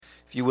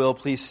If you will,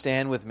 please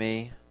stand with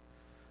me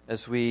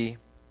as we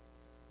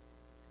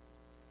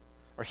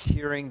are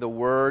hearing the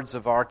words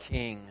of our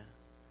King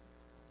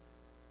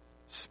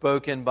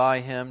spoken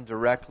by Him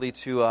directly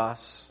to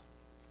us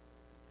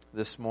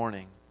this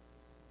morning.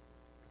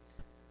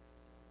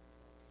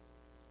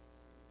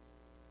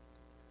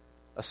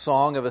 A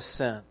song of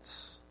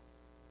ascents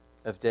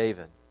of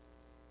David.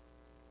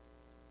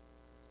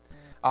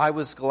 I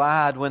was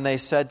glad when they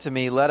said to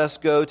me, "Let us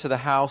go to the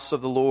house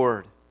of the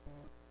Lord."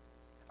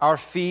 Our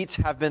feet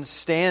have been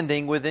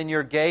standing within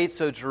your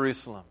gates, O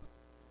Jerusalem.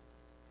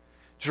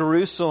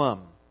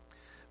 Jerusalem,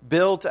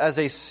 built as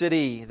a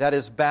city that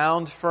is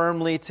bound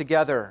firmly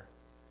together,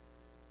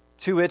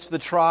 to which the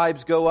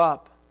tribes go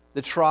up,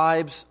 the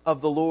tribes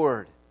of the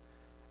Lord,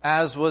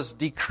 as was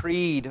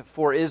decreed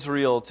for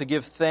Israel to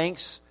give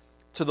thanks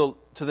to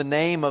the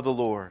name of the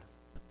Lord.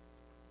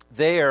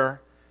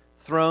 There,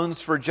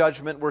 thrones for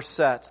judgment were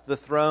set, the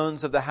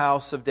thrones of the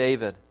house of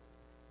David.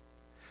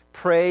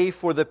 Pray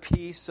for the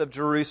peace of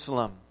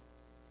Jerusalem.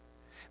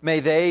 May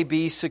they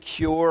be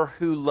secure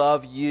who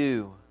love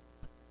you.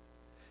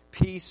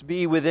 Peace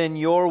be within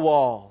your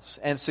walls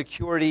and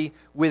security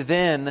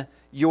within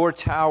your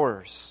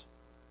towers.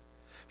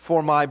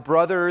 For my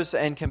brothers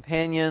and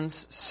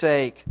companions'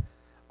 sake,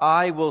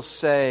 I will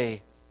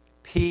say,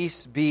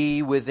 peace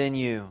be within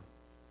you.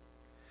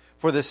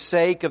 For the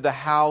sake of the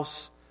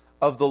house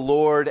of the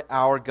Lord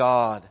our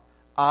God,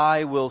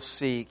 I will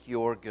seek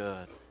your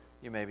good.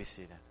 You may be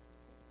seated.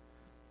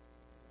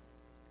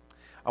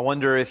 I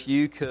wonder if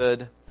you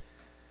could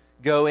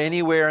go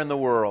anywhere in the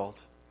world,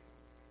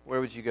 where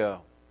would you go?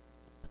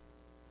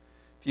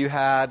 If you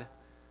had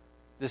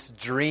this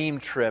dream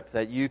trip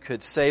that you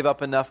could save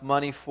up enough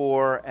money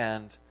for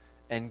and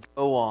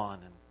go on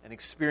and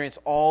experience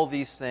all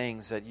these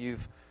things that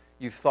you've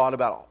thought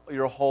about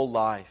your whole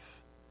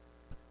life,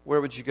 where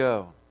would you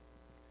go?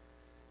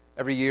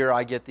 Every year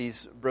I get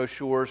these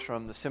brochures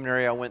from the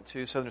seminary I went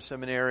to, Southern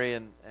Seminary,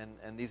 and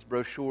these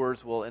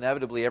brochures will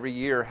inevitably every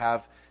year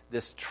have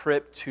this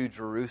trip to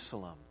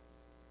Jerusalem,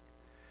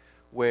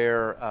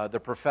 where the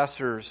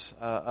professors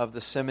of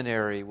the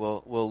seminary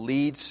will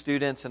lead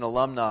students and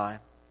alumni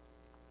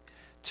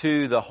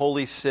to the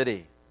holy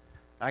city.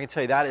 I can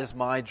tell you that is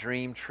my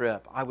dream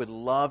trip. I would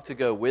love to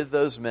go with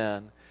those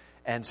men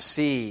and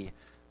see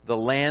the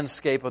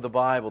landscape of the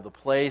Bible, the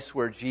place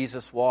where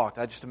Jesus walked.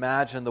 I just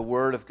imagine the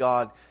Word of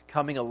God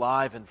coming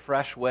alive in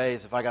fresh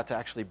ways if I got to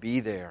actually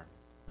be there.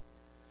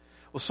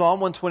 Well,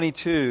 Psalm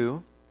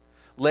 122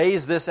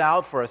 lays this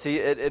out for us.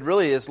 It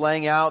really is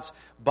laying out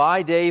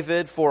by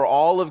David for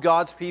all of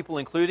God's people,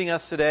 including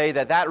us today,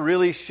 that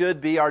really should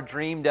be our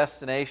dream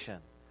destination,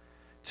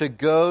 to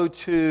go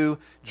to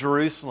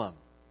Jerusalem.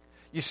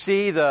 You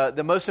see,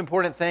 the most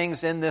important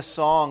things in this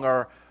song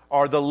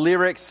are the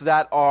lyrics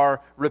that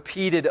are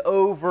repeated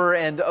over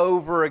and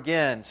over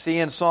again. See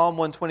in Psalm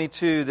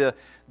 122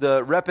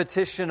 the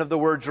repetition of the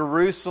word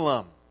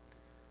Jerusalem,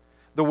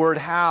 the word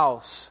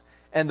house,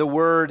 and the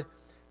word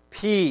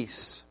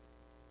peace.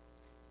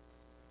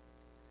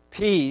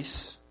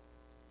 Peace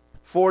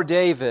for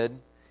David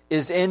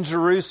is in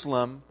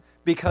Jerusalem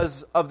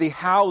because of the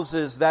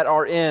houses that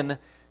are in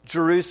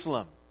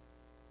Jerusalem.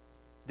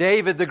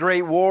 David, the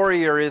great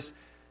warrior, is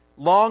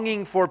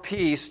longing for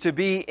peace, to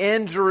be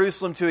in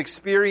Jerusalem, to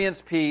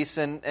experience peace.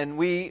 And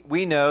we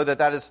know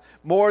that is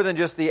more than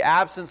just the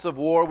absence of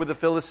war with the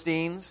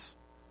Philistines.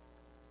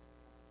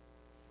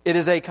 It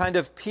is a kind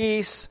of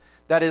peace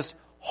that is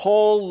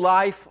whole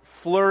life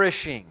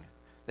flourishing,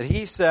 that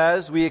he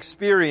says we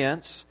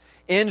experience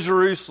in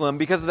Jerusalem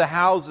because of the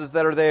houses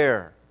that are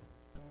there.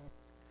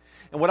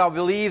 And what I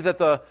believe that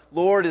the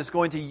Lord is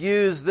going to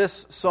use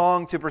this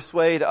song to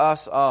persuade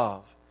us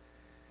of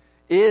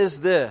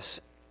is this: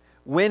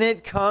 when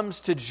it comes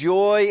to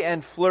joy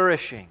and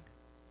flourishing,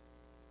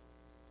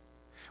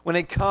 when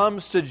it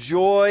comes to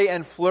joy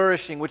and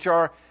flourishing, which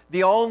are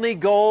the only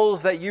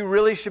goals that you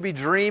really should be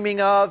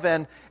dreaming of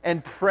and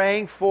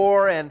praying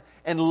for and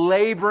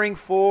laboring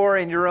for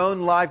in your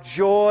own life,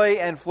 joy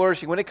and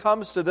flourishing. When it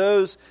comes to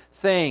those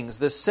things,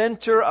 the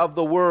center of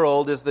the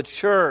world is the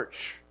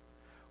church,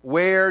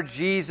 where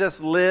Jesus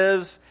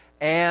lives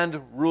and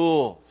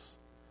rules.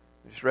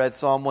 We just read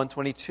Psalm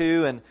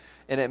 122, and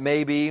it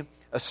may be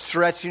a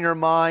stretch in your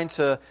mind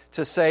to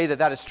say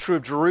that is true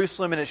of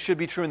Jerusalem and it should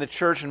be true in the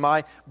church. And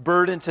my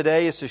burden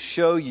today is to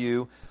show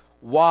you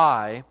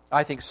why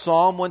I think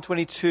Psalm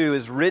 122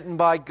 is written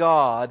by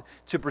God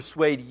to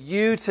persuade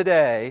you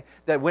today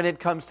that when it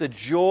comes to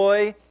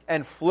joy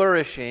and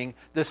flourishing,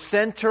 the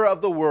center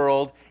of the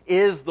world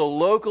is the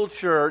local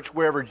church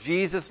wherever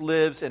Jesus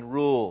lives and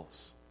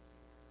rules.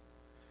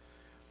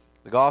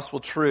 The gospel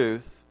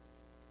truth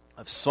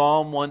of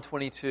Psalm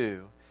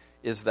 122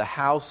 is the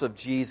house of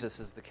Jesus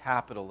is the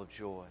capital of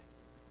joy.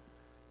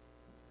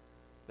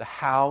 The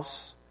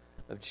house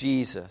of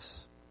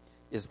Jesus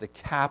is the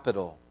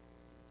capital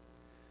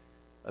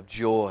of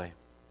joy.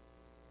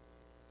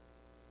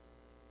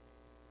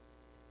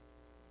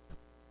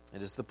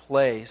 It is the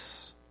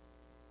place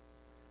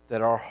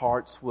that our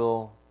hearts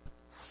will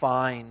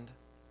find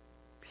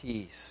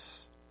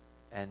peace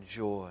and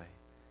joy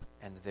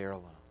and there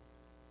alone.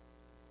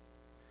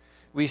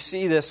 We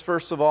see this,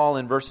 first of all,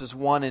 in verses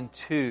 1 and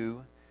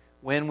 2,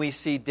 when we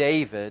see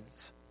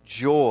David's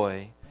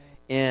joy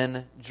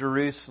in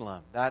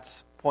Jerusalem.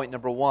 That's point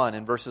number 1.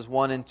 In verses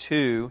 1 and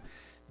 2,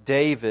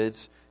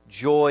 David's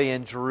joy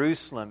in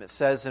Jerusalem. It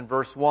says in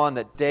verse 1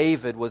 that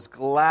David was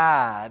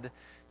glad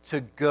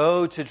to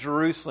go to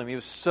Jerusalem. He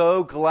was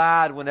so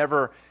glad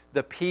whenever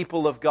the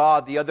people of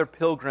God, the other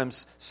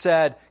pilgrims,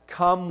 said,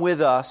 "Come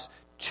with us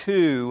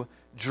to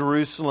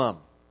Jerusalem."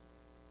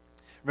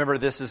 Remember,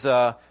 this is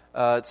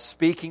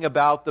speaking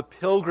about the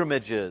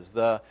pilgrimages,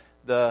 the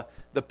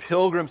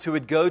pilgrims who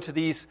would go to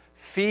these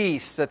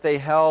feasts that they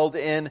held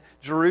in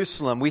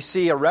Jerusalem. We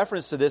see a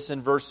reference to this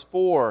in verse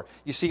 4.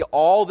 You see,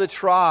 all the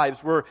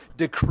tribes were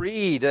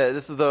decreed.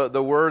 This is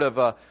the word of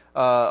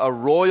a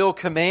royal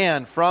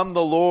command from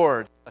the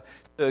Lord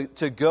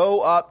to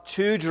go up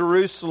to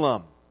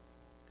Jerusalem.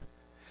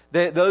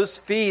 Those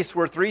feasts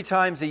were 3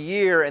 times a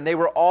year, and they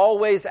were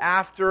always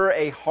after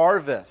a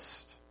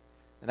harvest.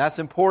 And that's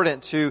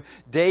important to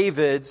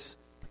David's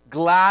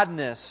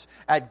gladness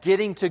at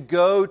getting to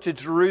go to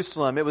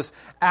Jerusalem. It was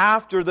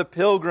after the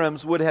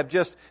pilgrims would have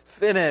just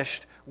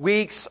finished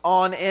weeks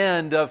on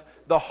end of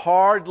the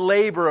hard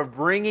labor of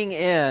bringing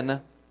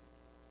in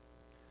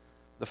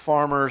the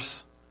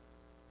farmer's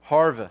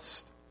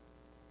harvest.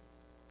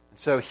 And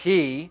so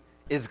he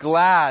is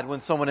glad when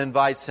someone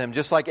invites him,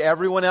 just like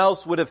everyone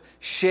else would have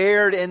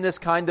shared in this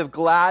kind of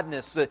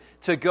gladness.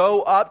 To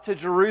go up to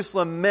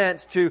Jerusalem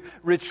meant to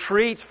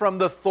retreat from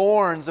the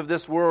thorns of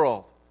this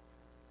world,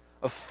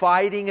 of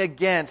fighting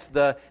against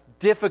the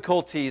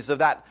difficulties of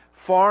that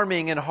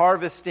farming and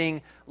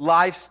harvesting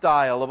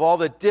lifestyle, of all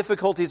the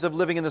difficulties of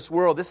living in this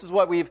world. This is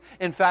what we've,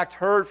 in fact,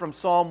 heard from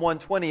Psalm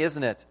 120,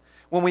 isn't it?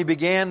 When we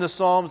began the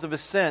Psalms of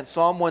Ascent,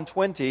 Psalm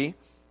 120,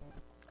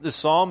 the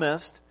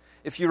psalmist,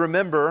 if you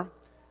remember,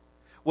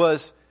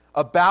 was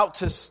about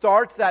to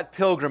start that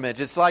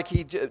pilgrimage. It's like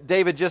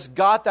David just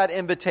got that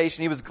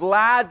invitation. He was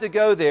glad to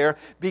go there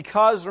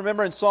because,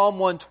 remember in Psalm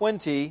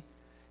 120,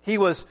 he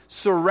was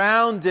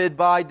surrounded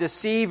by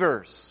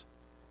deceivers.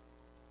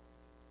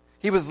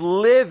 He was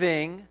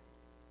living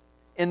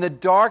in the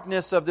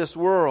darkness of this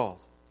world.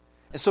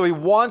 And so he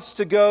wants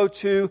to go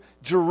to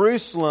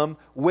Jerusalem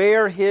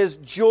where his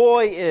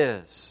joy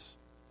is.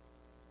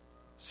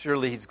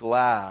 Surely he's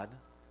glad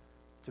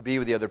to be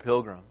with the other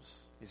pilgrims.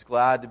 He's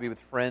glad to be with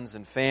friends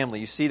and family.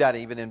 You see that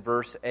even in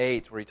verse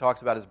 8 where he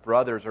talks about his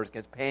brothers or his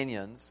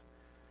companions,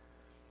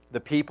 the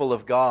people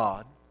of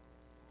God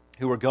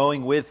who are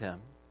going with him.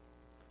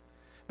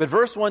 But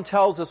verse 1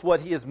 tells us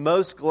what he is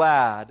most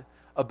glad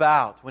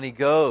about when he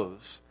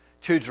goes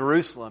to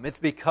Jerusalem. It's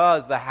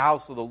because the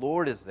house of the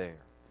Lord is there.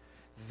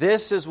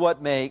 This is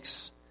what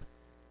makes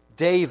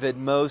David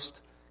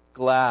most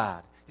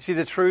glad. You see,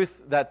 the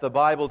truth that the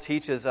Bible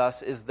teaches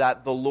us is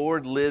that the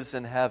Lord lives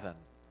in heaven.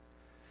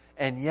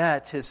 And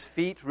yet, his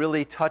feet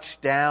really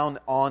touch down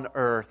on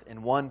earth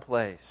in one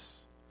place.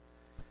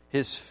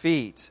 His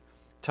feet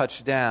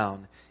touch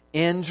down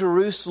in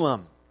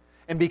Jerusalem.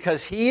 And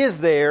because he is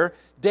there,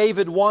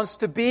 David wants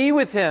to be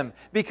with him.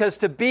 Because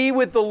to be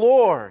with the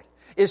Lord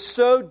is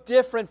so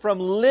different from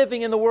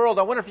living in the world.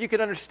 I wonder if you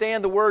could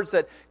understand the words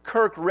that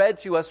Kirk read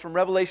to us from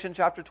Revelation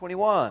chapter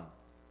 21.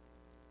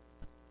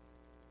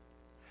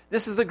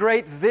 This is the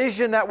great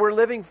vision that we're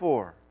living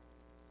for.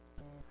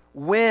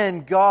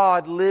 When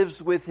God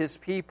lives with His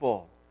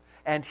people,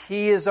 and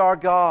He is our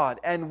God,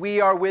 and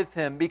we are with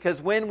Him,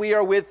 because when we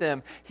are with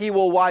Him, He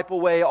will wipe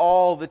away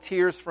all the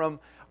tears from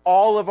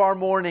all of our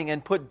mourning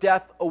and put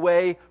death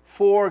away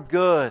for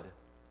good.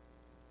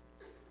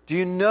 Do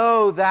you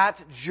know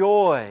that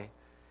joy,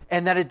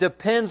 and that it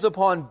depends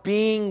upon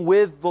being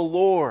with the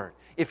Lord?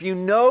 If you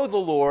know the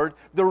Lord,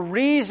 the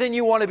reason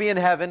you want to be in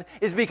heaven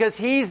is because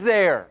He's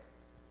there.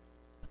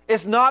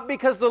 It's not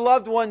because the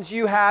loved ones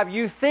you have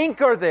you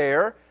think are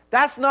there.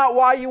 That's not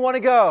why you want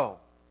to go.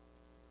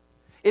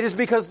 It is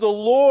because the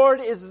Lord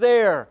is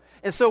there.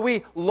 And so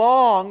we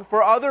long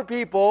for other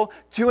people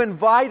to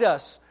invite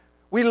us.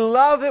 We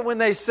love it when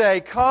they say,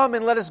 "Come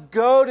and let us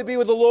go to be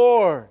with the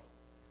Lord."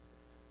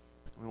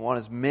 We want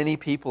as many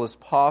people as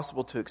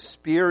possible to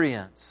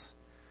experience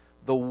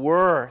the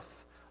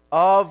worth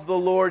of the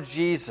Lord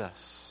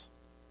Jesus.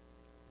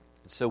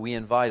 And so we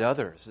invite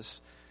others.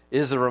 This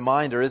is a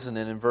reminder, isn't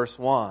it, in verse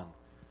 1.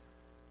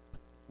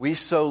 We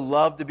so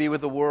love to be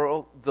with the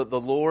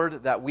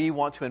Lord, that we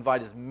want to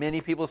invite as many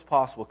people as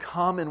possible.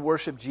 Come and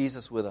worship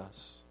Jesus with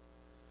us.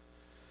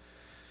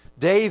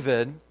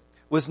 David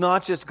was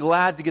not just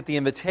glad to get the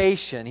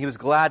invitation, he was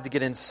glad to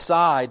get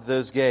inside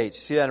those gates.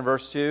 You see that in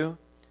verse 2?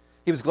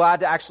 He was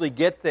glad to actually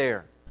get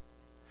there.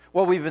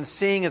 What we've been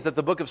seeing is that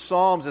the book of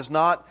Psalms is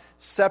not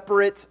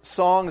separate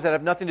songs that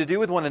have nothing to do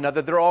with one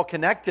another. They're all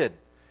connected.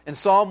 In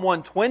Psalm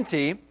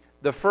 120,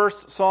 the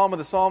first psalm of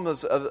the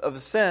Psalms of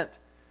Ascent,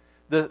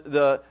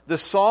 the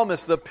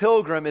psalmist, the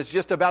pilgrim, is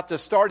just about to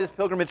start his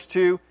pilgrimage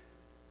to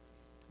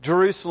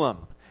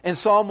Jerusalem. In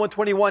Psalm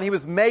 121, he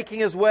was making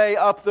his way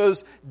up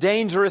those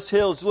dangerous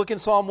hills. Look in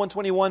Psalm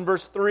 121,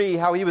 verse 3,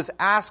 how he was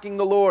asking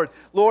the Lord,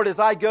 "Lord, as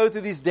I go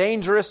through these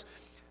dangerous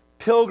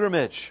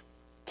pilgrimage.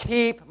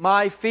 Keep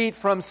my feet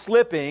from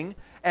slipping.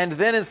 And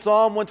then in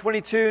Psalm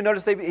 122,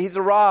 notice he's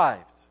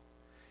arrived.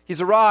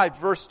 He's arrived,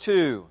 verse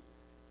 2.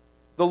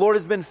 The Lord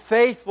has been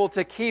faithful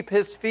to keep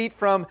his feet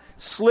from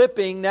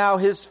slipping. Now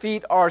his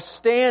feet are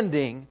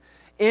standing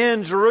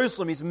in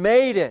Jerusalem. He's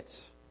made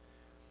it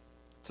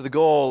to the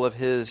goal of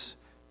his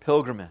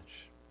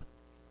pilgrimage.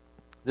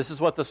 This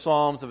is what the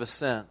Psalms of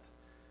Ascent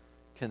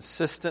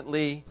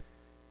consistently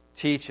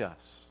teach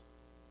us.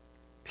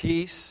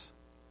 Peace,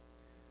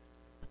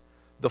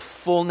 the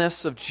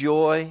fullness of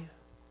joy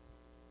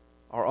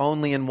are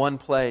only in one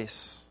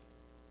place,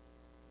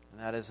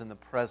 and that is in the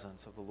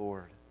presence of the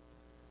Lord.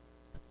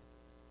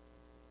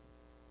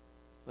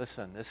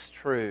 Listen, this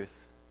truth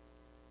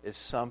is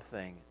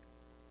something,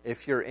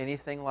 if you're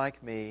anything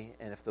like me,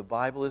 and if the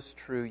Bible is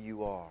true,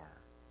 you are.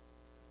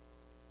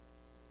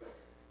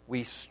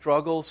 We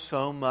struggle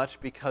so much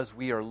because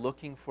we are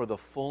looking for the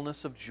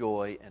fullness of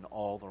joy in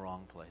all the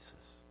wrong places.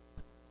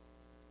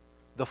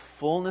 The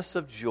fullness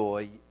of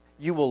joy,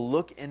 you will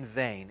look in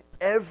vain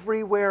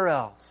everywhere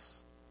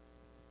else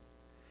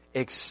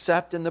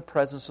except in the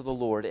presence of the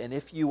Lord. And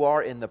if you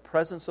are in the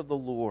presence of the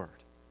Lord,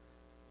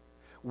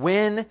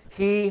 when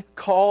He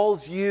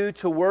calls you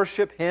to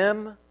worship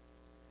Him,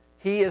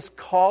 He is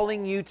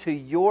calling you to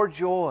your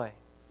joy.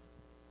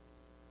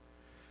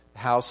 The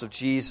house of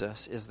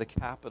Jesus is the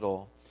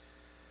capital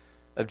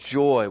of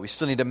joy. We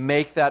still need to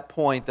make that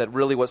point that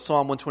really what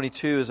Psalm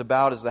 122 is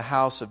about is the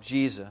house of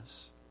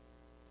Jesus.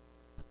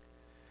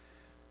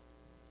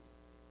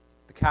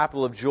 The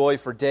capital of joy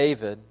for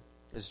David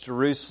is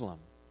Jerusalem.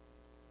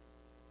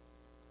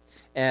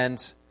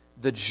 And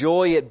the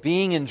joy at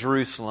being in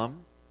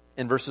Jerusalem,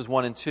 in verses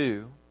 1 and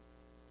 2,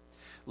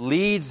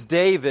 leads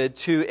David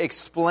to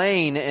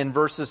explain in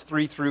verses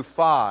 3 through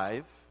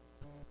 5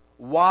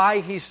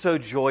 why he's so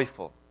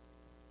joyful.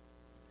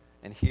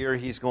 And here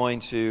he's going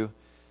to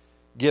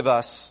give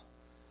us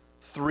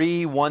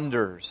 3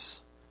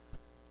 wonders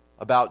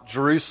about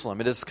Jerusalem.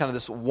 It is kind of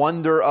this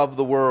wonder of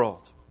the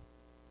world.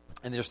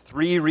 And there's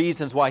 3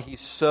 reasons why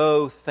he's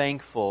so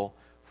thankful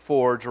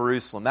for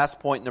Jerusalem. That's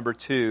point number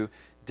 2.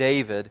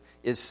 David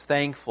is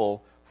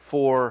thankful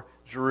for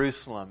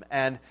Jerusalem.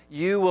 And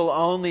you will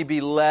only be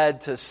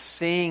led to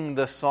sing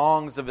the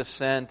songs of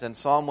ascent, and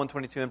Psalm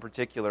 122 in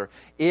particular,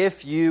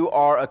 if you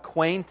are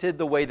acquainted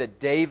the way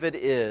that David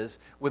is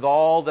with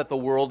all that the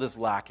world is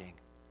lacking.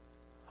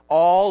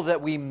 All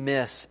that we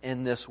miss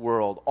in this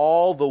world.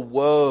 All the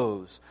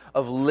woes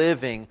of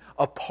living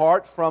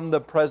apart from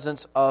the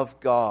presence of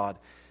God.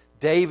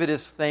 David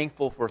is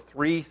thankful for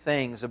 3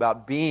 things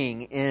about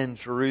being in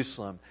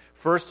Jerusalem.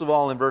 First of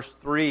all, in verse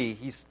 3,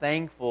 he's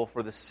thankful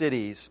for the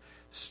city's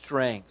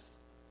strength.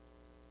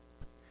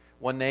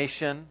 One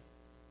nation,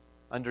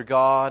 under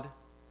God,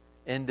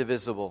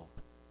 indivisible.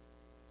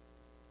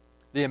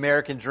 The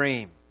American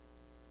dream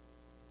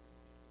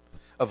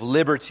of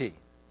liberty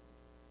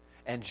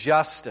and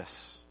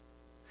justice.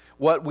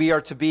 What we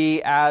are to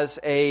be as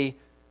a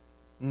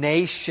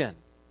nation.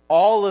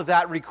 All of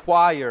that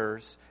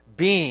requires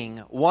being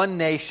one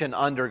nation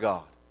under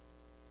God.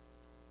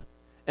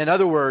 In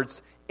other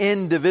words,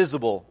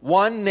 indivisible.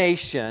 One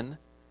nation,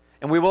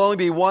 and we will only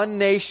be one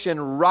nation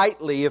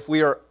rightly if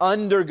we are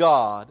under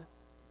God.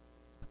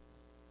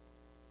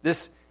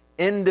 This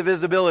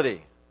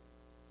indivisibility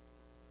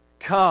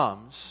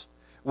comes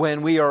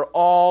when we are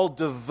all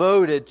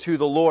devoted to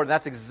the Lord. And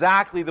that's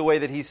exactly the way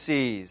that He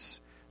sees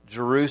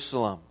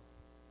Jerusalem.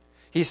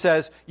 He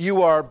says,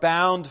 you are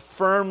bound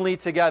firmly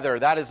together.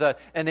 That is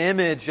an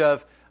image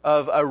of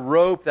a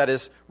rope that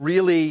is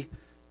really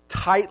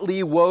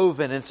tightly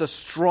woven. It's a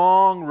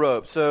strong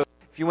rope. So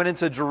if you went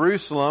into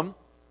Jerusalem,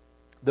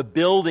 the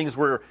buildings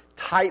were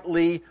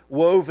tightly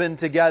woven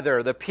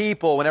together. The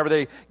people, whenever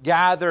they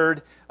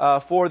gathered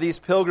for these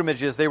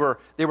pilgrimages, they were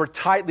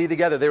tightly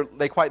together.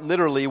 They quite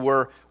literally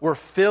were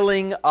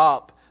filling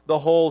up the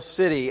whole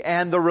city.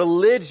 And the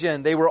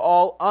religion they were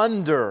all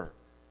under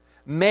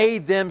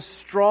made them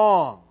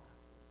strong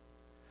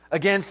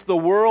against the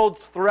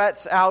world's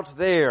threats out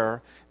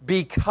there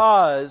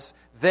because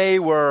they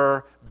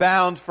were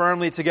bound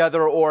firmly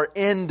together or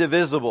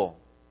indivisible.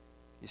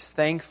 He's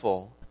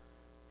thankful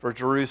for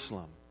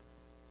Jerusalem.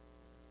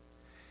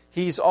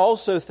 He's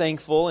also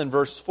thankful in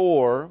verse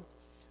 4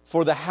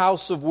 for the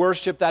house of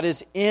worship that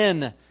is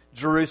in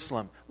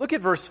Jerusalem. Look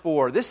at verse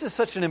 4. This is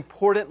such an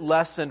important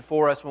lesson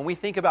for us when we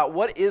think about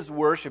what is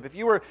worship. If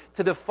you were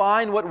to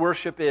define what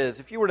worship is,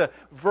 if you were to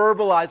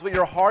verbalize what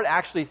your heart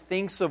actually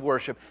thinks of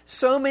worship,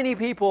 so many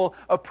people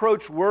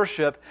approach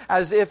worship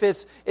as if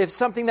it's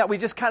something that we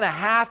just kind of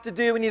have to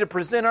do. We need to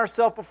present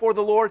ourselves before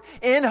the Lord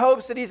in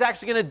hopes that He's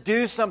actually going to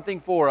do something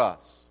for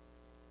us.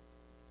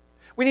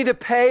 We need to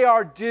pay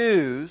our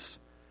dues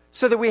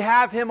so that we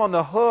have Him on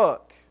the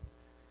hook.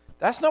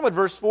 That's not what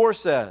verse 4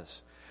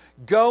 says.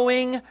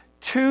 Going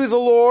to the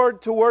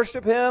Lord to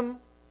worship Him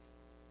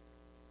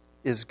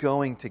is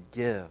going to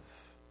give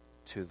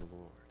to the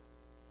Lord.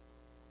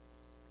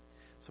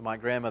 So my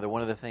grandmother,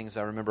 one of the things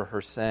I remember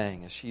her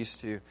saying is she used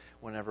to,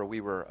 whenever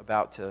we were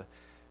about to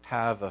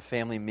have a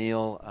family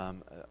meal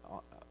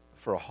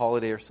for a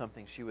holiday or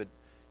something, she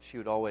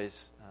would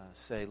always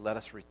say, "Let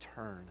us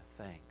return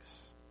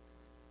thanks."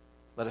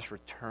 Let us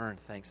return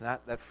thanks. And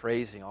that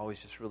phrasing always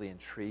just really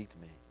intrigued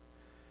me.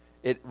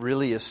 It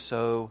really is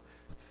so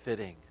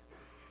fitting.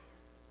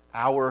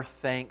 Our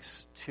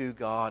thanks to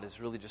God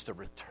is really just a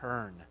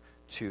return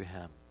to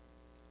Him.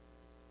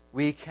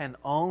 We can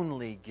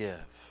only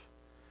give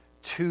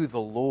to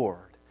the Lord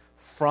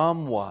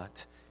from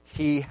what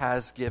He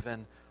has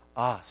given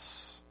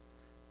us.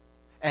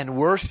 And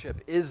worship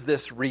is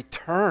this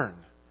return.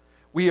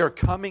 We are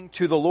coming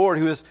to the Lord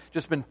who has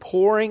just been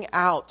pouring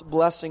out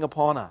blessing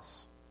upon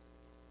us.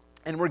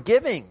 And we're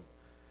giving.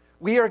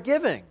 We are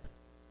giving.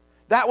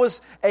 That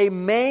was a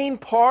main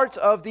part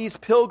of these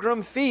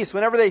pilgrim feasts.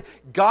 Whenever they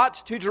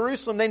got to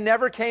Jerusalem, they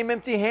never came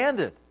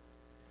empty-handed.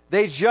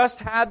 They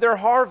just had their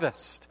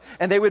harvest.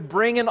 And they would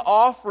bring an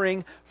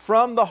offering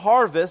from the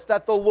harvest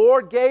that the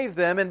Lord gave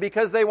them. And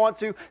because they want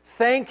to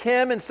thank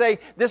Him and say,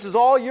 this is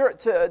all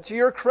to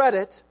your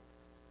credit,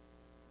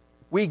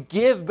 we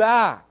give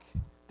back.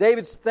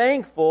 David's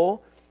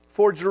thankful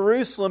for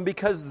Jerusalem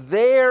because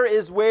there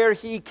is where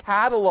he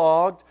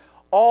cataloged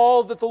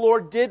all that the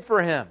Lord did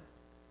for him.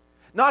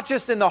 Not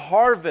just in the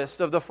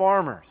harvest of the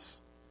farmers,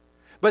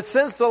 but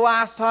since the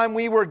last time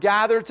we were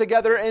gathered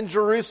together in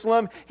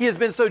Jerusalem, He has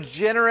been so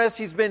generous.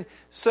 He's been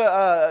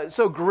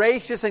so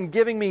gracious in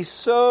giving me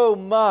so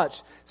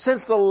much.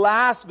 Since the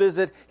last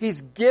visit,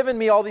 He's given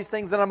me all these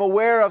things that I'm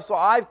aware of. So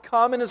I've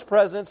come in His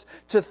presence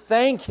to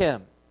thank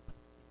Him.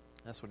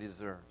 That's what He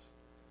deserves.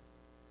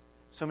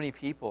 So many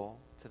people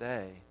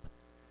today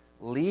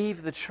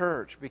leave the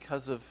church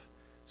because of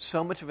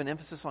so much of an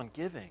emphasis on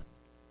giving.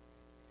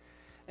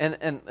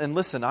 And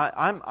listen,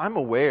 I'm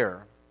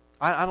aware.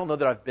 I don't know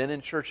that I've been in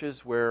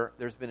churches where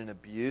there's been an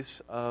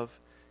abuse of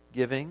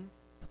giving,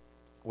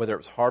 whether it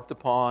was harped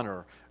upon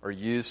or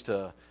used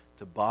to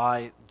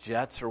buy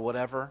jets or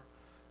whatever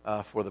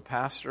for the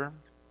pastor.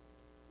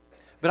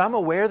 But I'm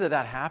aware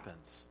that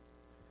happens.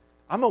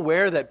 I'm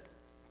aware that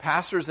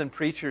pastors and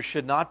preachers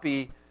should not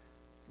be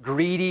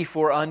greedy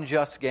for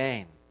unjust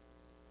gain.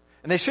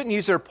 And they shouldn't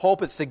use their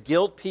pulpits to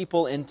guilt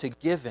people into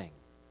giving.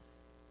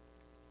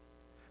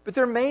 But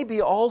there may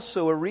be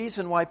also a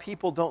reason why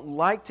people don't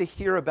like to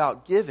hear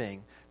about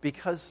giving,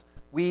 because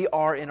we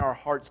are in our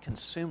hearts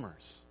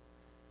consumers.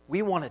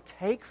 We want to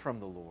take from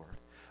the Lord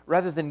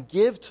rather than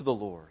give to the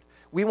Lord.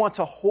 We want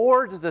to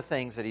hoard the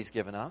things that He's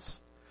given us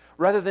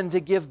rather than to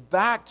give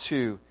back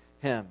to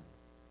Him.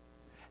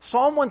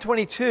 Psalm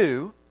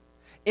 122,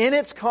 in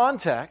its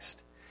context,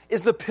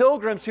 is the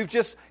pilgrims who've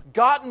just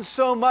gotten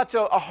so much,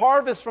 a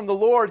harvest from the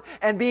Lord,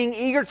 and being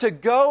eager to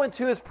go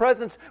into His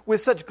presence with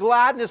such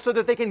gladness so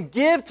that they can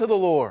give to the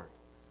Lord.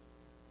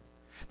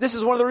 This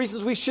is one of the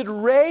reasons we should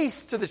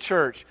race to the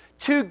church,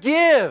 to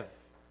give.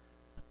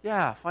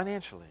 Yeah,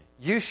 financially.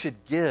 You should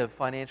give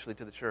financially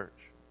to the church.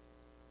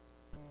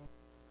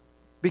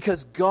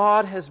 Because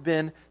God has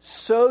been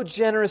so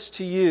generous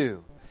to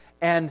you,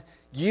 and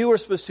you are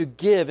supposed to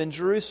give in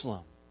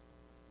Jerusalem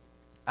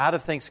out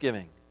of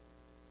thanksgiving.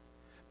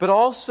 But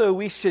also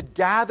we should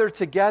gather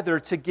together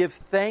to give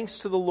thanks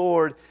to the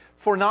Lord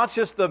for not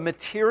just the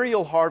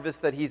material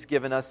harvest that He's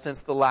given us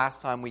since the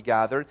last time we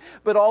gathered,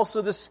 but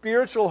also the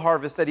spiritual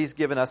harvest that He's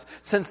given us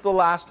since the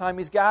last time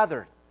He's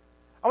gathered.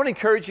 I want to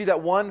encourage you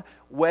that one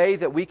way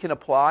that we can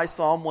apply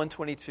Psalm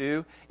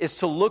 122 is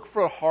to look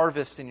for a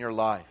harvest in your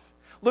life.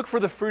 Look for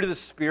the fruit of the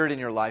Spirit in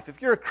your life.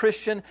 If you're a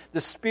Christian,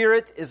 the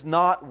Spirit is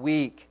not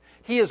weak.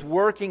 He is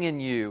working in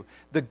you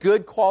the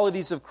good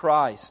qualities of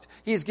Christ.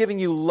 He is giving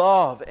you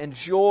love and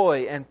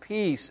joy and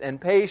peace and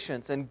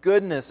patience and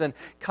goodness and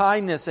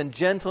kindness and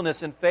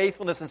gentleness and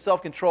faithfulness and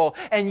self-control.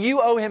 And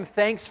you owe Him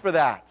thanks for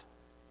that.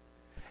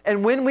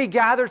 And when we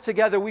gather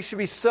together, we should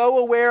be so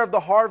aware of the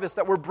harvest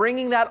that we're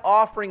bringing that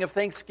offering of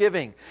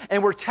thanksgiving.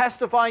 And we're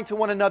testifying to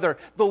one another.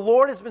 The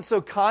Lord has been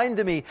so kind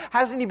to me.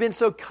 Hasn't He been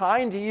so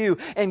kind to you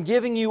and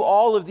giving you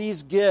all of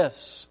these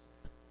gifts?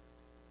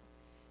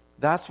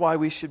 That's why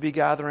we should be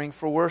gathering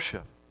for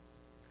worship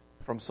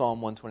from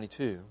Psalm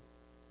 122.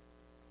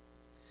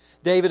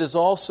 David is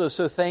also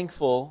so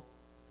thankful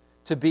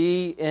to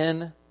be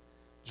in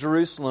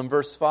Jerusalem,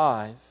 verse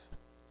 5.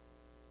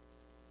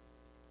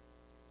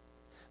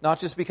 Not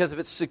just because of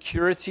its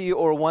security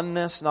or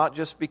oneness, not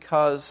just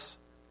because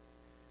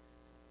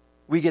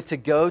we get to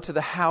go to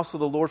the house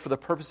of the Lord for the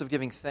purpose of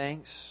giving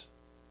thanks,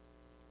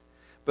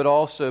 but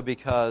also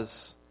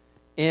because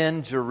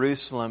in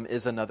Jerusalem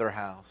is another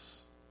house.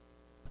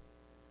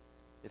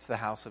 It's the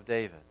house of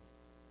David,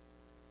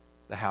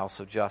 the house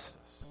of justice.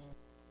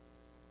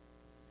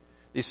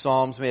 These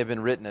psalms may have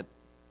been written at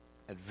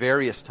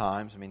various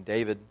times. I mean,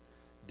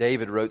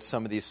 David wrote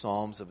some of these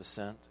psalms of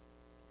ascent.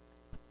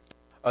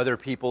 Other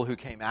people who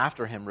came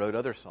after him wrote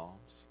other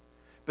psalms.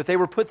 But they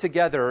were put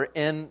together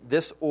in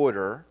this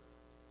order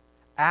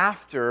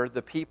after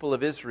the people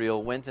of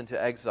Israel went into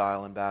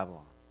exile in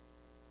Babylon.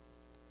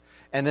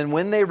 And then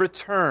when they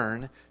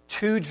return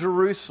to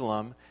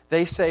Jerusalem,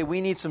 they say,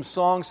 we need some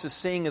songs to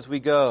sing as we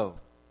go.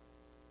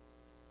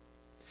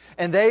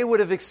 And they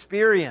would have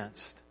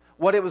experienced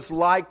what it was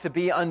like to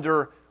be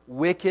under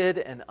wicked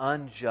and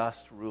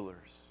unjust rulers.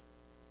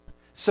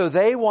 So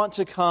they want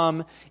to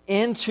come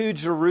into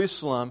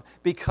Jerusalem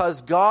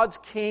because God's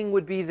king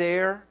would be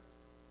there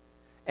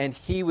and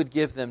he would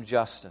give them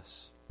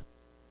justice.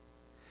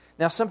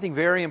 Now, something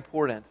very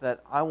important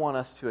that I want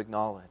us to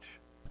acknowledge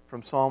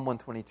from Psalm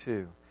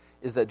 122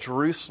 is that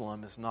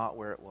Jerusalem is not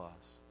where it was.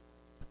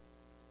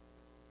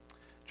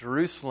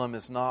 Jerusalem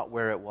is not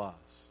where it was.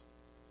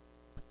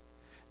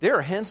 There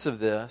are hints of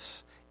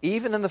this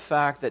even in the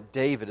fact that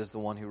David is the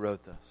one who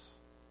wrote this.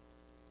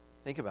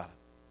 Think about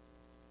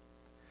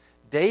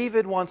it.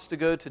 David wants to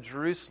go to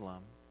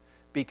Jerusalem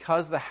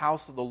because the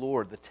house of the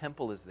Lord, the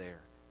temple, is there.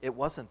 It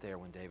wasn't there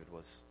when David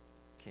was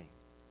king.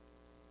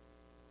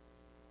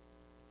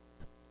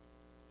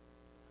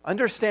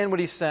 Understand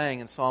what he's saying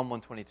in Psalm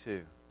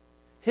 122.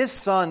 His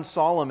son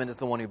Solomon is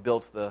the one who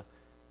built the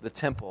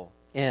temple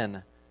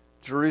in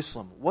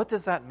Jerusalem. What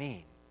does that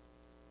mean?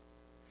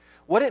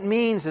 What it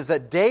means is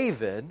that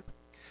David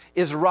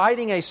is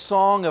writing a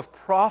song of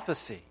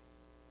prophecy.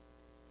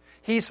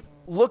 He's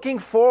looking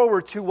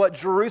forward to what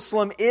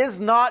Jerusalem is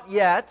not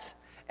yet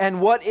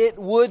and what it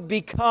would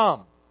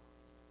become.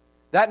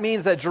 That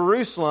means that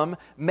Jerusalem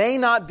may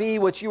not be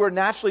what you are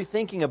naturally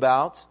thinking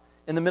about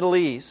in the Middle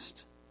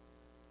East,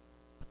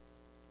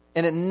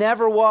 and it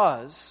never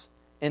was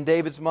in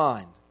David's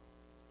mind.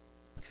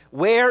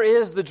 Where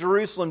is the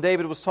Jerusalem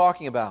David was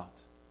talking about?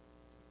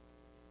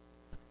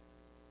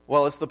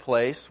 Well, it's the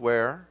place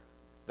where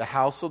the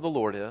house of the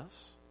Lord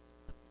is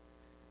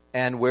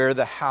and where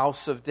the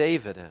house of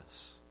David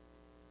is.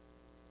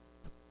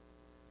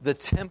 The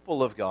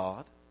temple of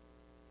God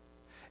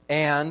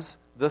and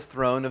the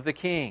throne of the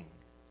king.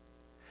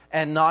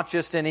 And not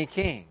just any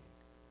king.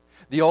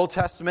 The Old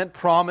Testament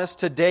promised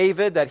to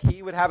David that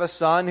he would have a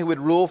son who would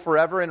rule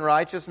forever in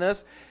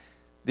righteousness.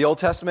 The Old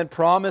Testament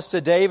promised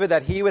to David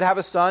that he would have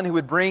a son who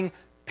would bring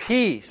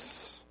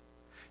peace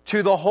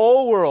to the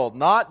whole world,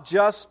 not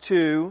just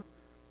to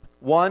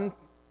one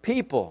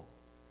people.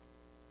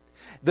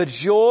 The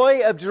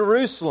joy of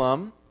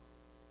Jerusalem,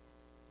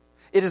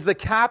 it is the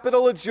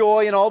capital of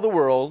joy in all the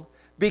world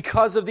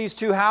because of these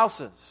two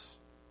houses.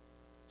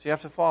 So you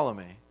have to follow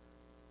me.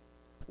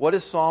 What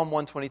is Psalm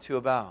 122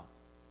 about?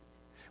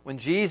 When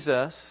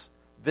Jesus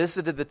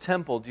visited the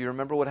temple, do you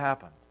remember what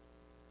happened?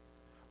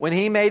 When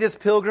he made his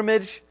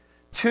pilgrimage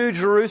to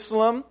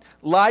Jerusalem,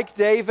 like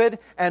David,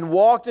 and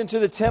walked into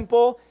the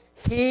temple,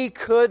 he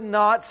could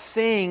not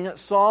sing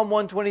Psalm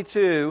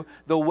 122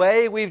 the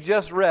way we've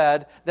just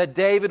read that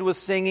David was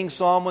singing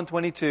Psalm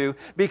 122,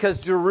 because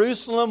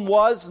Jerusalem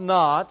was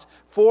not,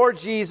 for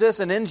Jesus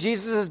and in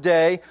Jesus'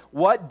 day,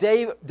 what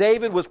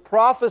David was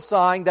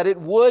prophesying that it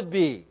would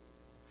be.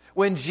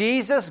 When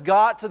Jesus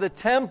got to the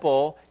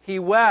temple, he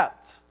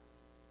wept.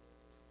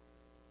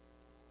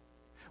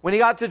 When he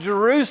got to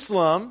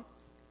Jerusalem,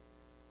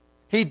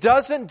 he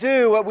doesn't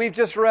do what we've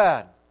just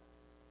read.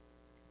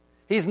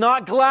 He's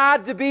not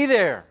glad to be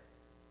there.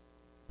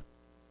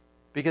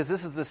 Because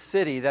this is the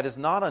city that is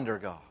not under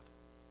God.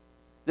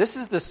 This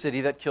is the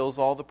city that kills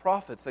all the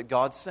prophets that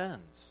God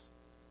sends.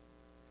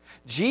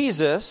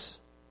 Jesus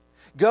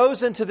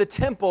goes into the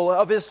temple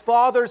of his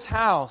Father's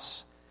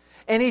house,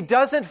 and he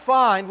doesn't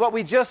find what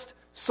we just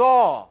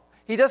saw.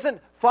 He doesn't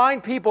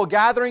find people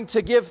gathering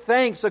to give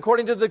thanks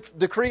according to the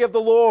decree of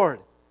the Lord.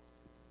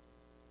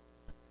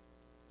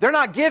 They're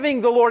not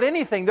giving the Lord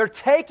anything. They're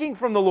taking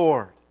from the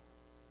Lord.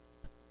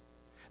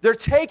 They're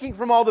taking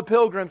from all the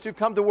pilgrims who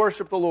come to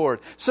worship the Lord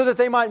so that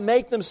they might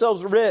make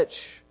themselves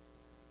rich.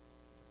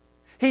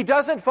 He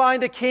doesn't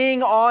find a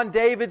king on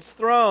David's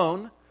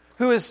throne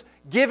who is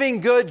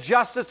giving good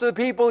justice to the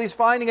people. He's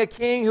finding a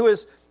king who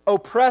is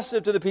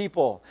oppressive to the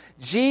people.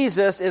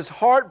 Jesus is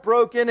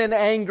heartbroken and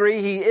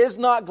angry. He is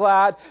not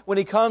glad when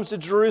he comes to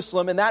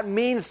Jerusalem, and that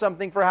means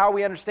something for how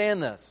we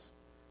understand this.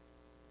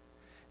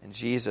 And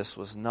Jesus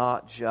was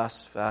not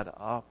just fed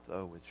up,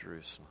 though, with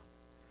Jerusalem.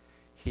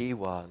 He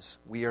was,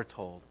 we are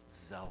told,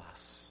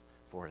 zealous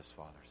for his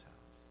Father's house.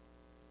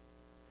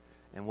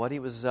 And what he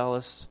was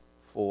zealous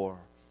for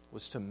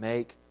was to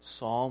make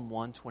Psalm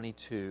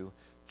 122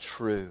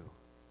 true.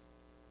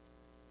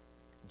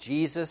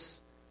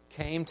 Jesus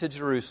came to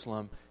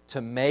Jerusalem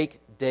to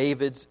make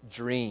David's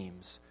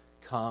dreams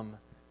come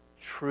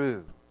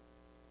true.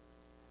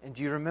 And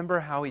do you remember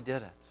how he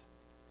did it?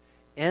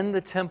 In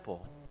the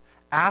temple,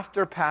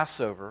 after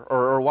Passover,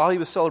 or while he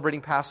was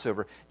celebrating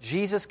Passover,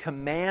 Jesus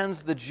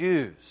commands the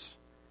Jews,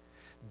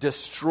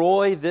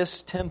 destroy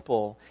this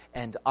temple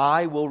and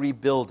I will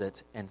rebuild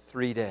it in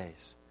 3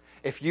 days.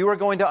 If you are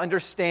going to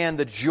understand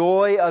the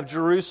joy of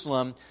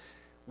Jerusalem,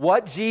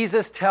 what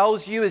Jesus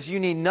tells you is you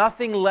need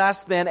nothing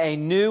less than a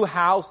new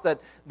house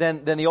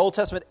than the Old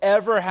Testament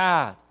ever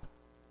had.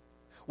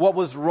 What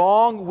was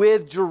wrong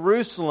with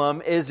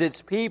Jerusalem is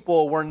its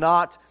people were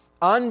not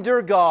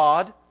under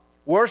God,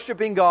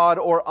 worshiping God,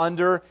 or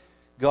under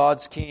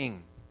God's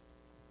king.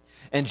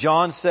 And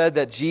John said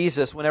that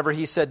Jesus, whenever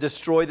he said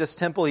destroy this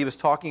temple, he was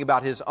talking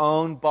about his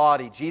own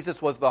body.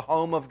 Jesus was the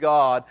home of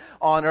God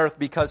on earth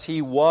because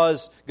he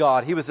was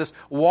God. He was this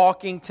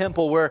walking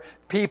temple where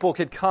people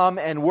could come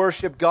and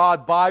worship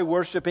God by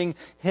worshiping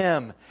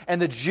him.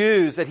 And the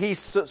Jews that he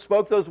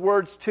spoke those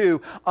words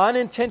to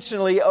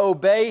unintentionally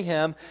obey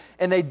him,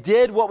 and they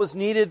did what was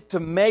needed to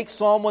make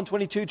Psalm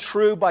 122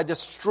 true by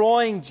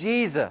destroying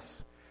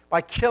Jesus,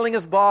 by killing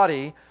his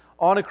body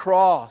on a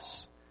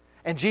cross.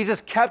 And Jesus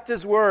kept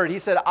his word. He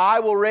said, I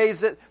will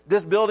raise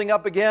this building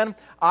up again.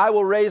 I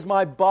will raise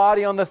my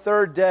body on the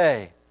third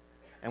day.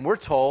 And we're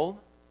told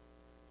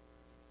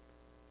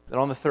that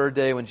on the third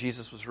day when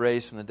Jesus was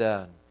raised from the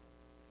dead,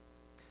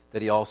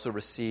 that he also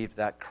received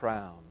that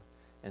crown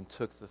and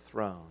took the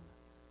throne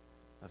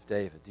of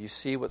David. Do you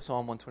see what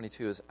Psalm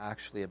 122 is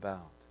actually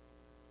about?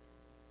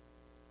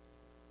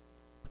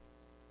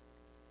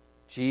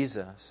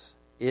 Jesus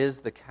is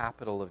the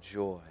capital of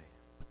joy.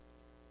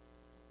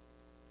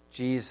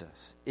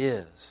 Jesus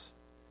is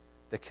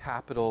the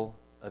capital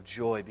of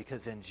joy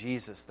because in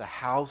Jesus, the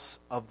house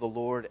of the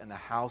Lord and the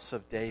house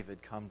of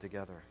David come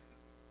together.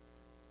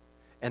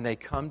 And they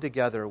come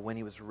together when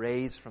he was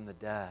raised from the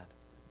dead.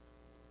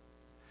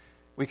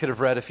 We could have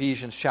read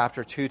Ephesians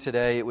chapter 2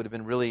 today. It would have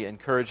been really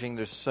encouraging.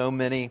 There's so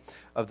many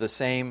of the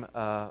same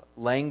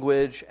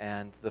language,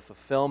 and the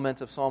fulfillment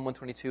of Psalm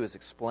 122 is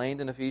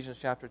explained in Ephesians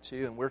chapter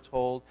 2. And we're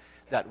told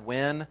that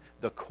when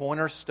the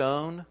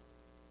cornerstone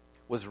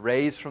was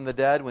raised from the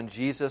dead, when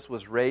Jesus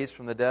was raised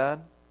from the dead,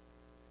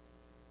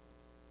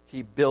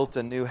 he built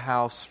a new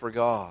house for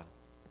God.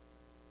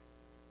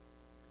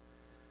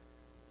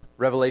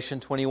 Revelation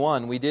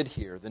 21, we did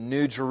hear, the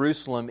New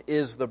Jerusalem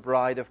is the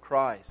bride of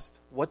Christ.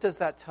 What does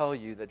that tell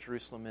you that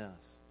Jerusalem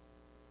is?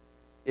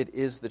 It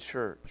is the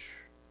church.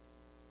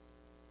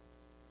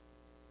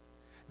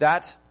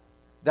 That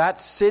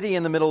city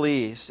in the Middle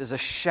East is a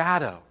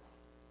shadow.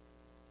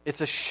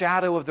 It's a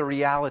shadow of the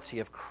reality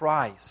of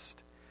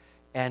Christ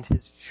and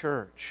his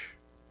church.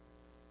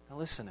 Now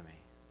listen to me.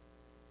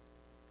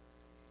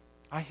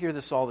 I hear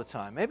this all the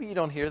time. Maybe you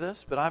don't hear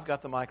this, but I've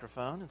got the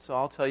microphone, and so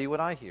I'll tell you what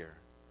I hear.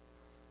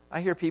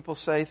 I hear people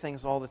say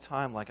things all the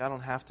time like, I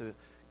don't have to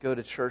go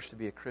to church to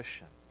be a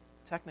Christian.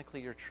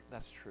 Technically,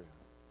 that's true.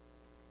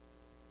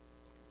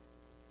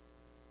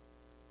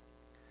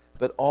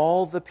 But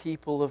all the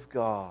people of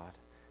God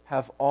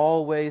have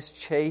always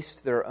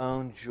chased their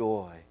own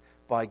joy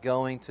by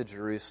going to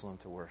Jerusalem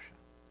to worship.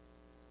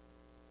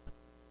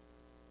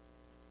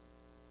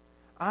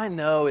 I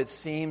know it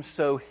seems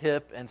so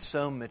hip and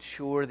so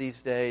mature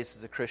these days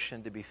as a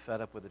Christian to be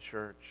fed up with the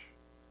church.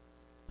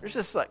 There's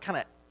this like kind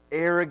of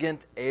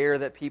arrogant air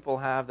that people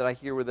have that I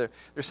hear where they're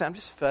saying, I'm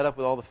just fed up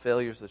with all the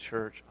failures of the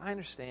church. I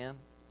understand.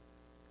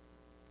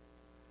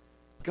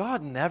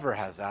 God never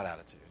has that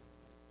attitude.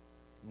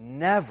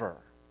 Never.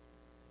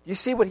 Do you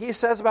see what he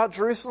says about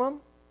Jerusalem?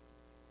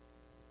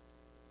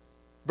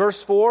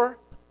 Verse 4,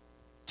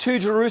 to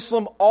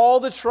Jerusalem, all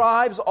the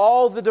tribes,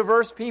 all the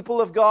diverse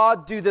people of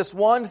God do this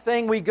one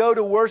thing. We go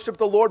to worship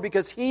the Lord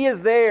because he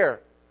is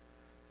there.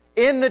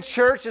 In the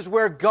church is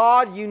where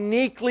God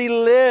uniquely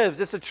lives.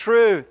 It's a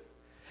truth.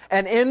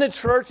 And in the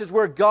church is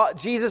where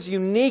Jesus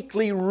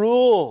uniquely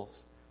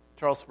rules.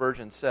 Charles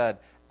Spurgeon said,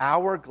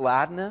 our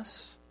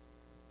gladness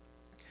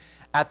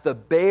at the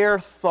bare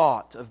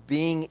thought of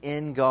being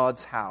in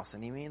God's house,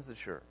 and he means the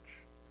church.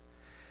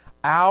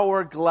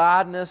 Our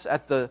gladness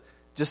at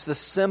just the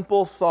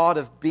simple thought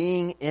of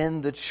being in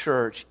the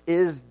church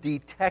is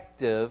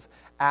detective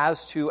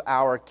as to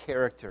our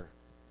character.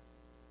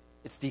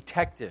 It's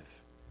detective.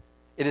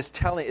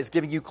 It's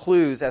giving you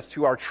clues as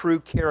to our true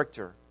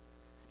character.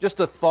 Just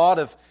the thought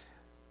of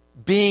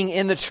being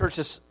in the church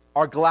is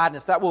our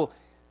gladness. That will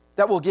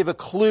give a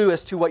clue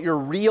as to what your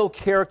real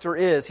character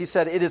is. He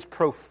said it is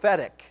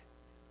prophetic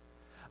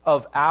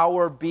of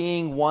our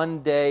being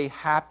one day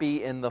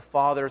happy in the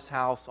Father's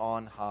house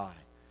on high.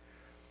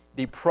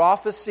 The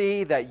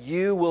prophecy that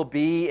you will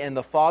be in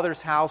the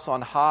Father's house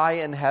on high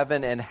in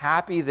heaven and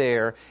happy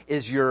there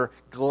is your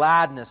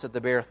gladness at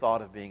the bare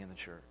thought of being in the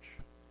church.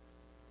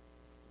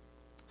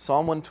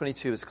 Psalm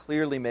 122 is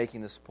clearly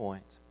making this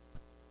point.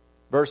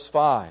 Verse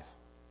 5.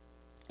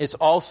 It's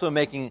also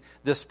making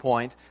this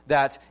point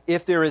that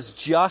if there is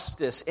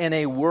justice in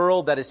a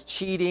world that is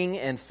cheating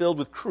and filled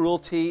with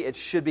cruelty, it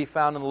should be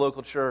found in the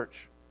local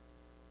church.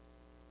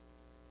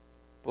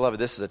 Beloved,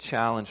 this is a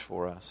challenge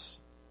for us.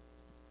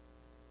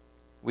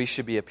 We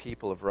should be a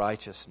people of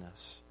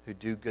righteousness who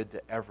do good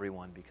to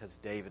everyone because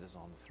David is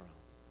on the throne.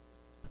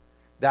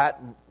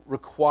 That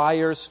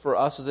requires for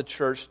us as a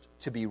church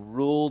to be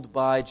ruled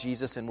by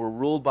Jesus, and we're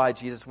ruled by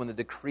Jesus when the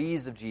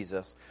decrees of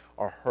Jesus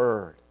are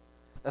heard.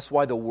 That's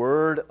why the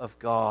Word of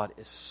God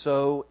is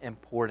so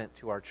important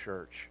to our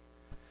church.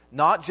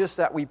 Not just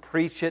that we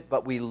preach it,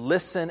 but we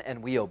listen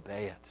and we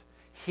obey it.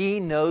 He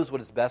knows what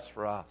is best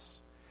for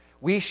us.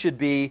 We should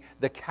be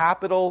the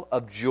capital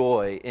of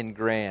joy in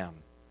Graham.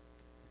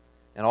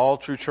 And all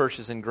true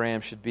churches in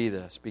Graham should be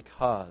this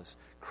because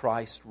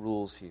Christ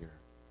rules here.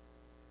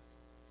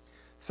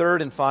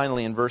 Third and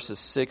finally, in verses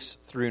 6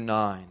 through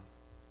 9,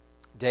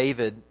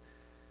 David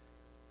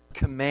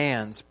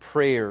commands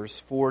prayers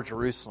for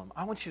Jerusalem.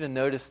 I want you to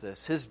notice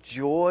this. His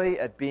joy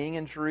at being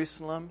in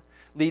Jerusalem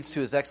leads to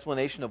his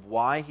explanation of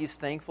why he's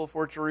thankful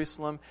for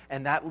Jerusalem,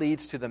 and that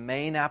leads to the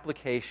main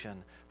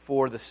application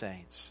for the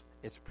saints.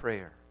 It's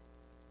prayer.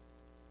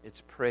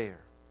 It's prayer.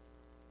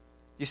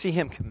 You see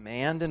him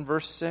command in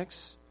verse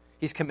 6?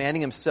 He's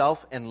commanding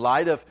himself in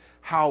light of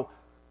how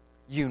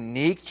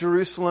unique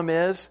Jerusalem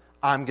is.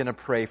 I'm going to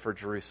pray for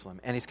Jerusalem.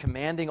 And he's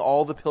commanding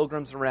all the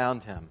pilgrims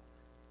around him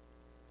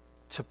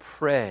to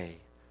pray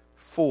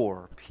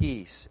for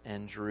peace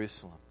in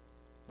Jerusalem.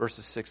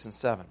 Verses 6 and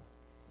 7.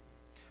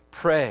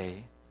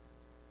 Pray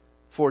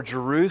for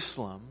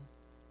Jerusalem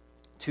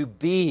to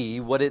be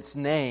what its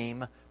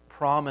name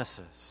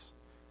promises.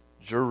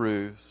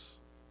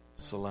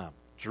 Jerusalem.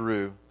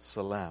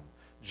 Jerusalem.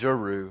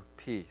 Jeru,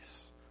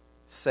 peace.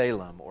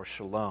 Salem or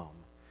Shalom.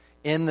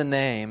 In the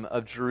name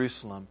of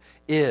Jerusalem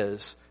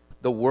is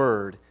the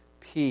word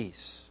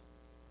peace.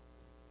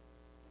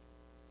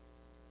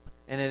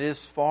 And it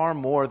is far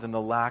more than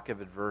the lack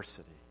of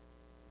adversity.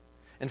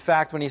 In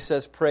fact, when he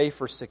says pray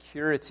for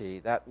security,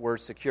 that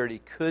word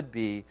security could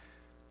be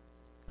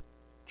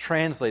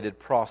translated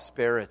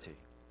prosperity.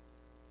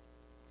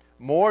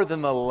 More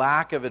than the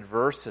lack of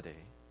adversity,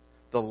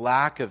 the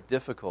lack of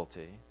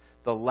difficulty,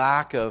 the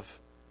lack of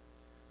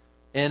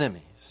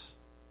enemies.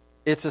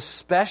 It's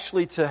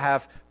especially to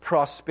have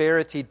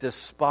prosperity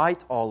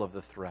despite all of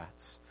the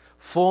threats.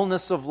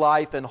 Fullness of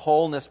life and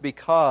wholeness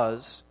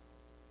because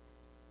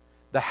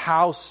the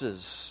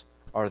houses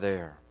are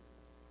there.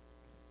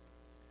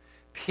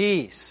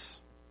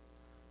 Peace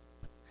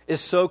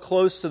is so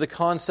close to the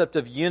concept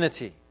of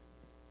unity.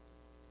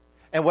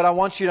 And what I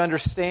want you to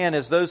understand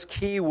is those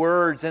key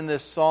words in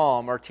this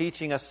psalm are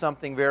teaching us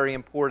something very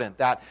important.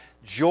 That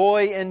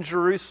joy in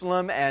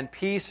Jerusalem and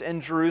peace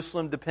in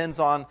Jerusalem depends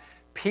on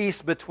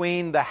peace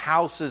between the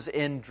houses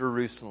in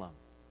Jerusalem.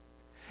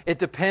 It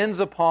depends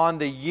upon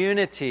the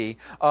unity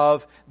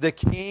of the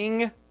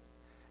king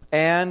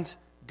and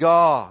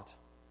God.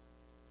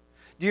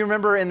 Do you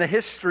remember in the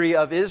history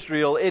of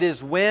Israel, it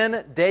is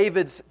when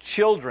David's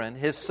children,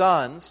 his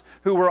sons,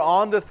 who were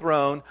on the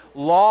throne,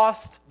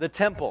 lost the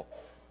temple.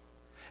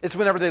 It's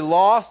whenever they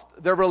lost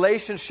their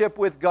relationship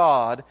with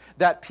God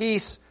that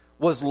peace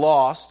was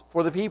lost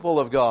for the people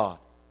of God.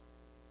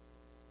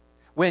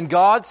 When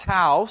God's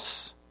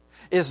house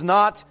is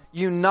not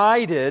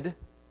united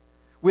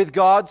with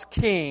God's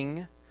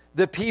king,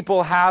 the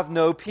people have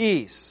no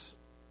peace.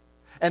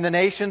 And the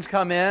nations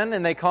come in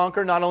and they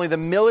conquer not only the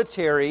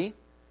military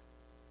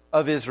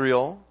of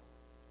Israel,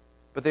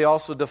 but they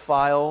also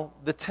defile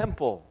the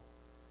temple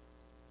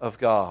of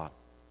God.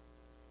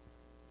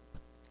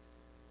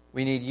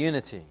 We need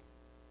unity.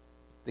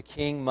 The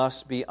king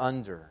must be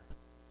under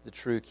the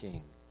true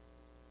king.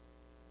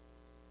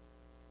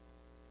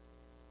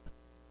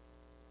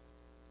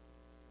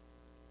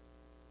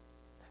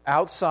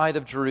 Outside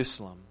of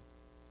Jerusalem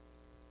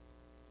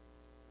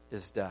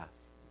is death.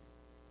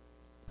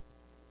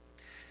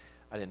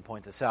 I didn't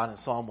point this out in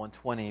Psalm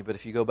 120, but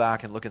if you go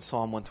back and look at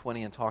Psalm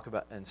 120 and talk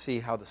about and see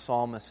how the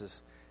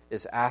psalmist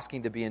is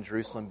asking to be in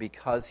Jerusalem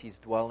because he's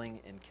dwelling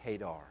in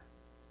Kedar.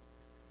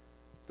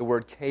 The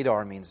word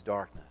Kedar means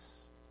darkness.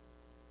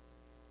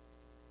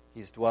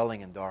 He's dwelling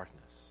in darkness.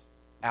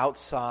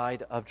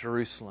 Outside of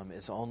Jerusalem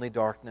is only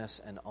darkness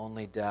and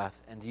only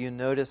death. And do you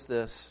notice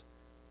this?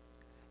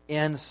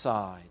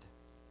 Inside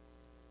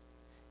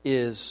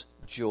is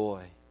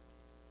joy.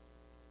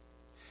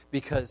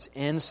 Because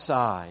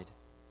inside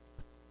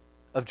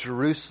of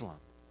Jerusalem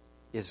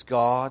is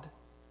God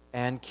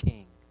and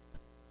King.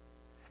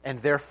 And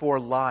therefore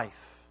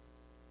life.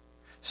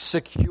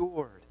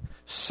 Secured.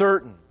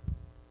 Certain.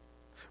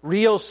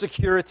 Real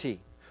security.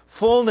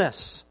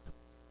 Fullness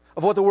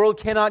of what the world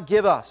cannot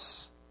give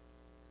us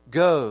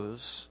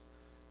goes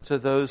to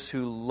those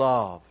who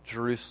love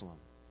Jerusalem.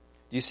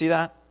 Do you see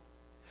that?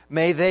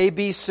 May they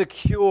be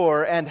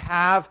secure and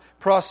have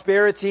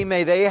prosperity.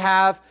 May they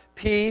have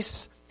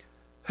peace.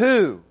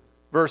 Who?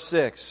 Verse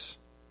 6.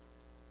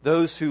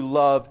 Those who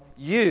love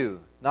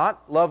you.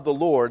 Not love the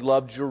Lord,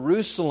 love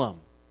Jerusalem.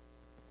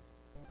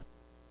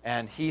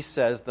 And he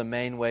says the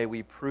main way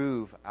we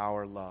prove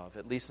our love,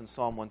 at least in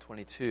Psalm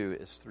 122,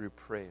 is through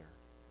prayer.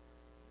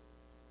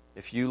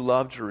 If you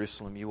love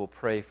Jerusalem, you will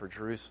pray for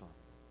Jerusalem.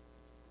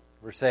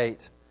 Verse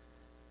 8.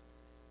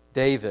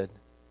 David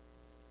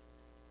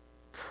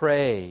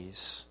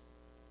prays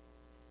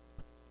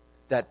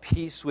that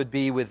peace would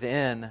be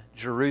within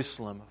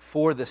Jerusalem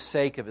for the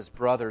sake of his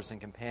brothers and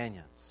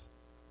companions.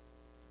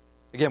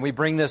 Again, we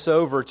bring this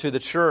over to the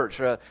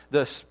church.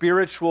 The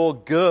spiritual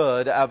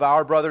good of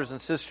our brothers and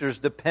sisters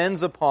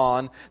depends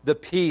upon the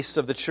peace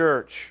of the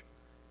church.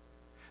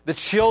 The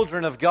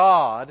children of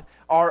God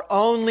are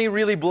only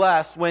really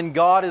blessed when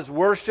God is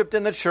worshipped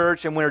in the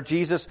church and where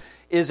Jesus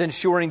is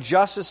ensuring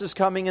justice is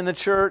coming in the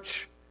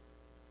church.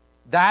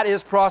 That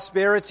is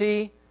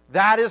prosperity.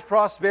 That is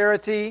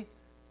prosperity.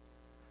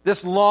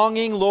 This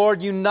longing,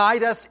 Lord,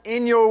 unite us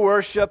in your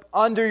worship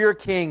under your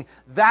King.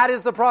 That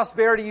is the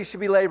prosperity you should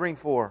be laboring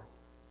for.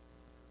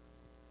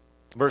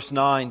 Verse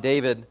 9,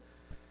 David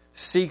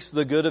seeks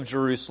the good of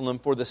Jerusalem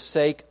for the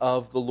sake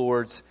of the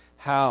Lord's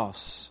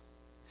house.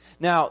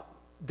 Now,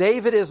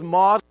 David is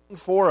modeling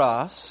for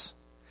us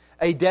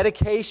a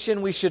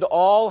dedication we should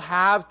all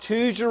have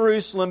to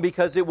Jerusalem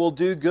because it will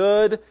do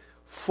good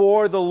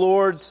for the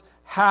Lord's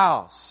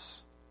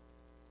house.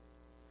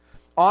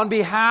 On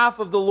behalf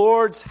of the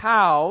Lord's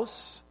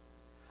house,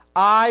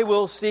 I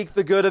will seek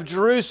the good of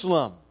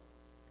Jerusalem.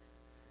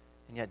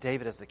 And yet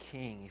David, as the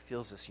king, he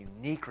feels this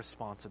unique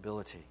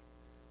responsibility.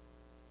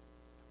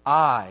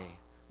 I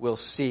will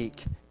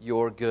seek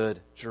your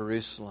good,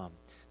 Jerusalem,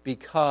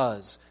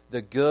 because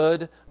the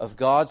good of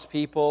God's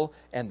people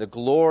and the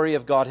glory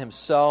of God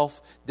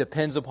Himself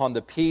depends upon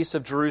the peace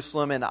of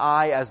Jerusalem, and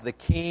I, as the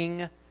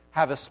king,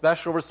 have a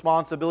special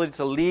responsibility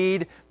to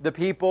lead the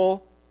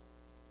people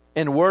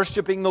in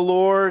worshiping the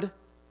Lord.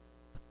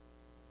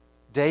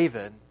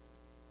 David,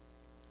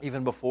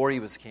 even before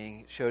he was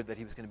king, showed that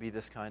he was going to be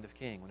this kind of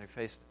king. When he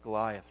faced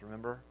Goliath,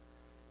 remember?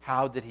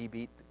 How did he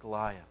beat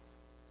Goliath?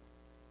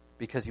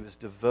 Because he was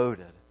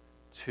devoted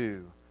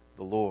to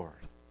the Lord.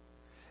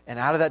 And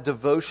out of that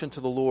devotion to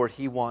the Lord,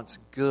 he wants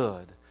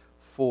good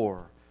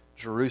for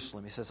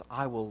Jerusalem. He says,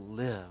 I will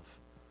live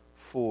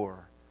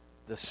for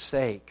the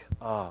sake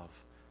of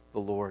the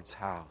Lord's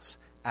house,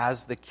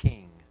 as the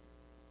king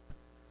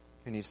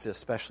who needs to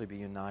especially be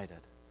united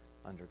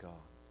under God.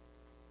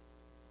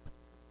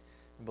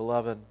 And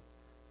beloved,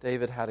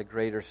 David had a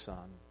greater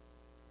son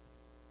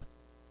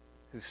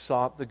who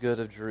sought the good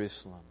of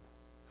Jerusalem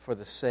for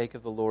the sake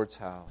of the Lord's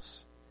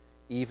house,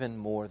 even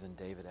more than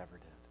David ever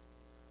did.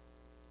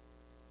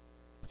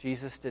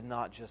 Jesus did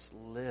not just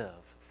live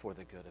for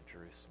the good of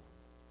Jerusalem.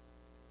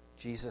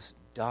 Jesus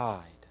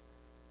died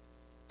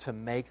to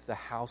make the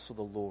house of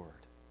the Lord.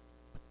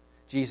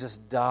 Jesus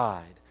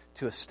died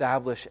to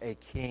establish a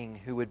king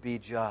who would be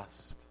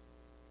just.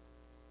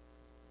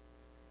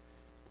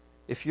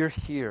 If you're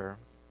here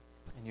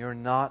and you're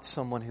not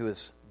someone who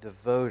is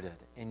devoted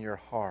in your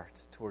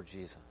heart toward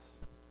Jesus,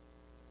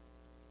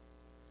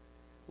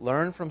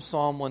 learn from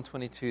Psalm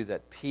 122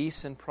 that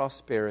peace and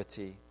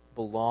prosperity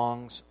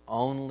belongs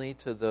only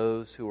to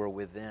those who are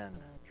within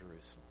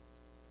Jerusalem.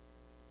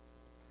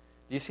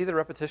 Do you see the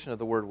repetition of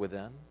the word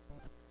within?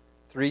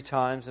 3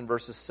 times in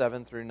verses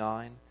 7 through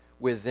 9.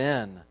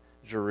 Within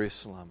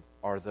Jerusalem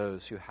are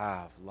those who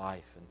have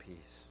life and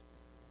peace.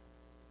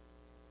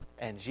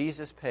 And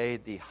Jesus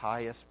paid the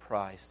highest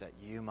price that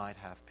you might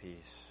have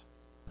peace.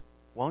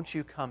 Won't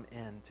you come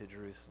into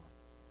Jerusalem?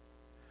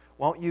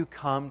 Won't you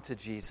come to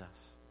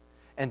Jesus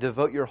and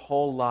devote your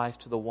whole life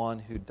to the one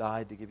who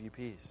died to give you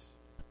peace?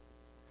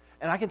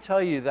 And I can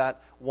tell you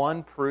that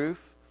one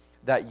proof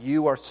that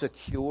you are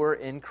secure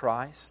in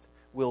Christ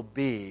will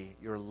be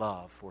your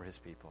love for His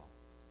people.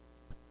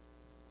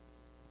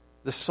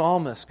 The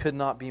psalmist could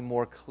not be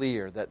more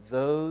clear that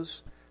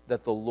those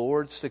that the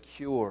Lord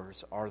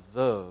secures are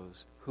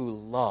those who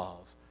love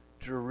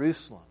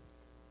Jerusalem,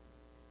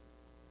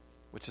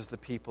 which is the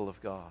people of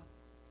God.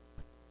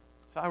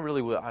 So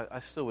I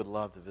still would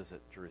love to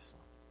visit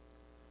Jerusalem.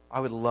 I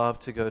would love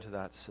to go to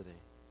that city.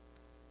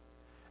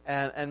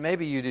 And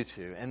maybe you do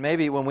too. And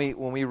maybe when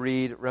we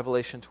read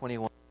Revelation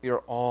 21, we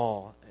are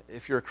all,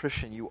 if you're a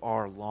Christian, you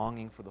are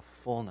longing for the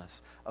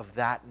fullness of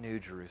that new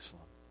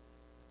Jerusalem.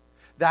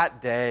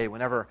 That day,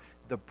 whenever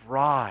the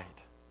bride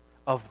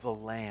of the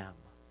Lamb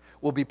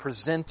will be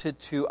presented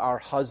to our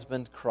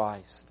husband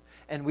Christ,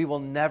 and we will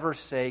never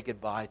say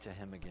goodbye to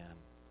Him again.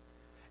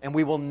 And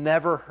we will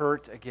never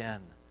hurt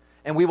again.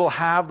 And we will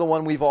have the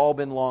one we've all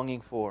been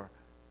longing for.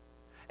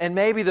 And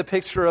maybe the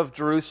picture of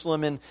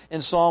Jerusalem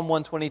in Psalm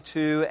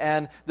 122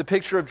 and the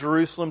picture of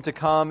Jerusalem to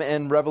come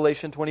in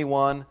Revelation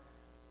 21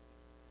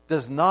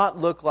 does not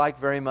look like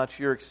very much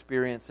your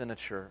experience in a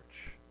church.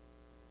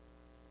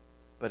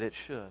 But it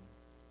should.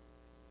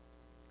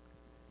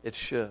 It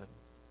should.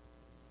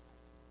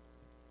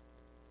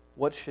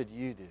 What should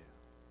you do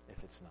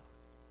if it's not?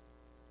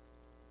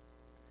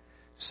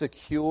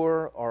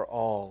 Secure are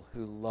all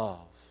who love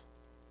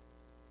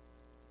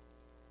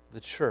the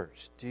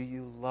church. Do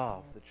you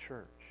love the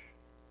church?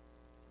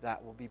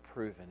 That will be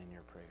proven in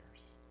your prayers.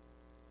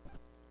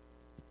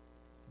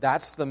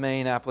 That's the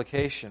main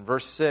application.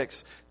 Verse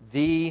 6,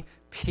 the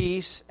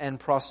peace and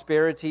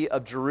prosperity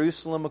of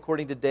Jerusalem,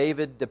 according to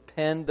David,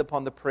 depend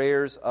upon the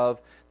prayers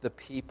of the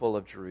people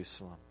of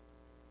Jerusalem.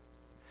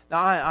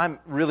 Now, I'm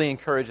really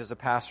encouraged as a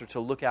pastor to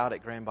look out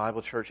at Grand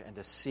Bible Church and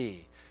to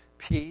see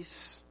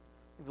peace.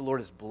 I think the Lord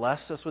has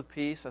blessed us with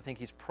peace. I think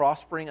He's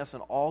prospering us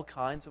in all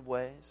kinds of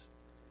ways.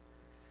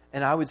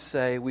 And I would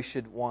say we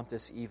should want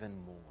this even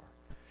more.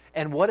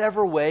 And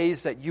whatever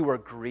ways that you are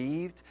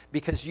grieved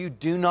because you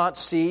do not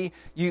see,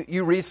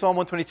 you read Psalm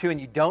 122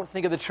 and you don't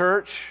think of the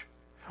church,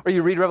 or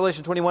you read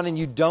Revelation 21 and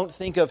you don't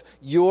think of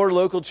your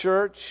local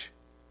church,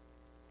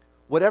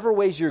 whatever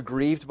ways you're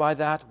grieved by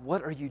that,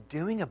 what are you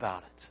doing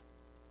about it?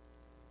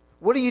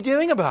 What are you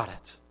doing about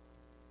it?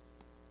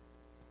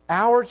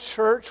 Our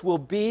church will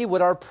be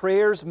what our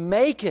prayers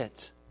make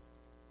it.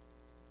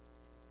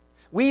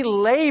 We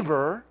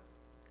labor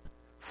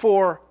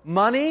for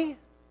money.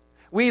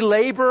 We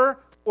labor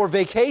for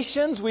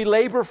vacations. We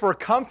labor for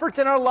comfort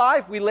in our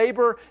life. We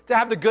labor to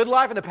have the good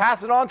life and to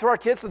pass it on to our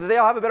kids so that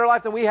they'll have a better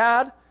life than we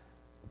had.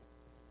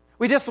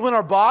 We discipline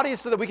our bodies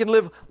so that we can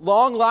live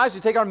long lives.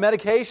 We take our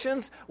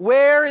medications.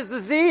 Where is the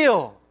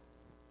zeal?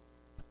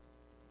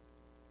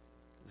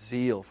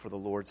 Zeal for the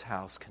Lord's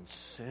house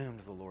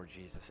consumed the Lord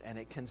Jesus, and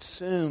it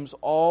consumes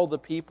all the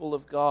people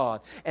of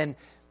God. And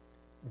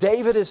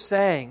David is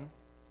saying,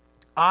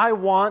 I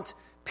want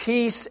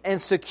peace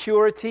and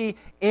security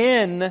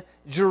in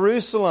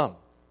Jerusalem.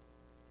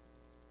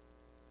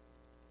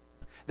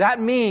 That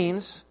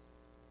means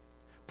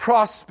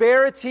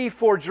prosperity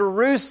for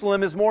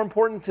Jerusalem is more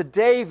important to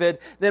David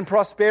than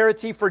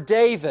prosperity for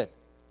David.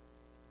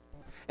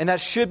 And that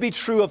should be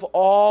true of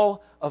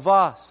all of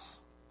us.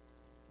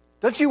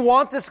 Don't you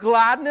want this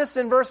gladness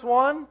in verse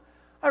 1?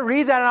 I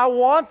read that and I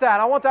want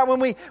that. I want that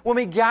when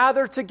we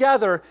gather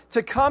together,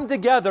 to come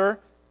together,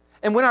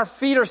 and when our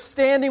feet are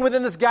standing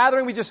within this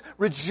gathering, we just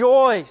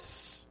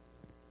rejoice.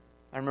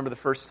 I remember the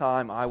first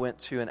time I went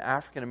to an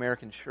African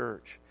American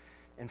church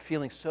and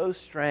feeling so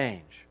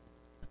strange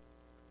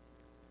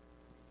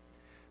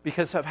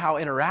because of how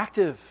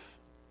interactive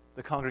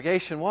the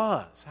congregation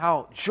was,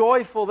 how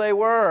joyful they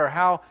were,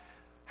 how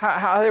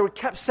they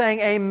kept saying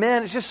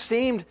amen. It just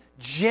seemed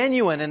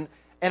genuine,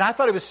 and I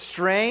thought it was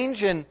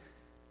strange, and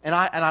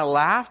I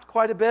laughed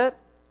quite a bit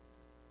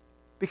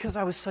because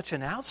I was such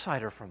an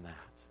outsider from that.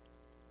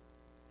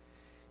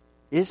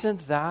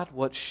 Isn't that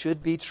what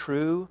should be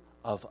true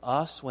of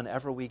us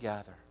whenever we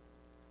gather?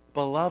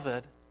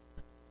 Beloved,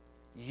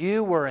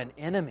 you were an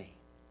enemy.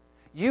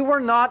 You were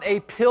not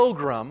a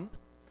pilgrim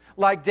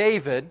like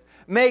David,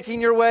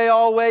 making your way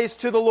always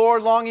to the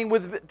Lord, longing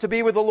to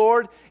be with the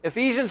Lord.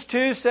 Ephesians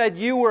 2 said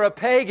you were a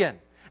pagan,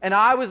 and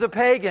I was a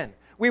pagan.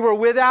 We were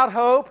without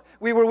hope.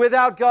 We were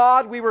without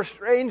God. We were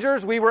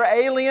strangers. We were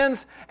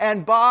aliens.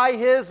 And by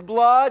His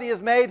blood, He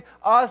has made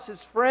us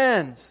His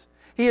friends.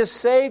 He has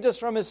saved us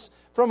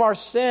from our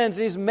sins,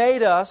 and He's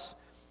made us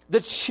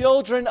the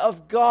children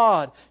of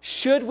God.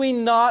 Should we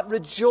not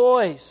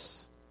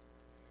rejoice?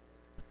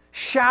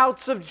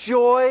 Shouts of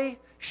joy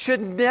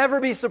should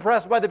never be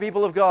suppressed by the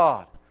people of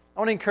God. I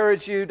want to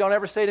encourage you, don't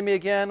ever say to me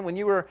again, when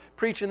you were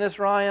preaching this,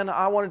 Ryan,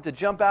 I wanted to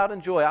jump out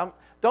in joy.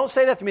 Don't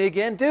say that to me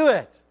again. Do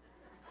it.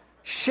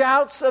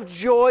 Shouts of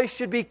joy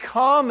should be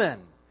common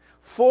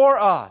for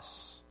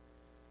us.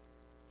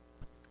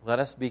 Let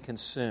us be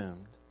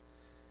consumed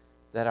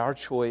that our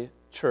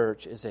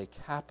church is a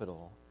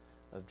capital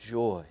of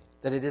joy,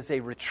 that it is a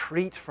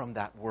retreat from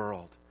that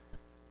world,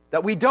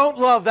 that we don't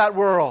love that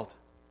world,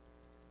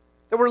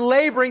 that we're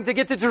laboring to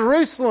get to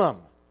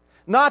Jerusalem,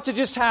 not to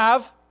just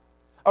have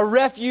a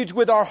refuge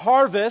with our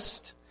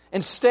harvest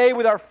and stay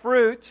with our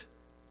fruit.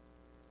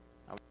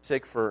 I was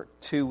sick for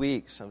 2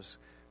 weeks. I was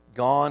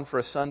gone for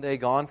a Sunday,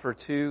 gone for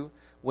 2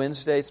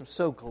 Wednesdays. I'm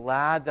so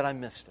glad that I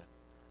missed it.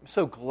 I'm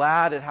so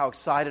glad at how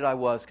excited I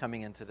was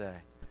coming in today.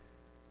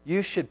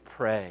 You should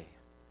pray.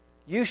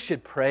 You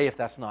should pray if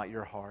that's not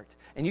your heart.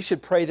 And you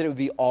should pray that it would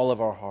be all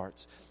of our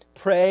hearts.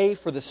 Pray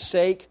for the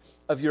sake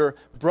of your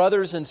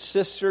brothers and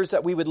sisters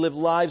that we would live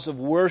lives of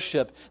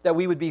worship, that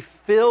we would be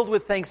filled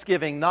with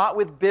thanksgiving, not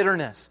with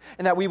bitterness,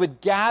 and that we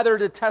would gather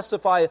to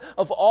testify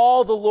of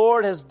all the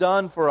Lord has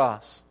done for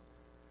us.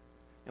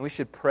 And we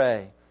should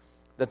pray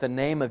that the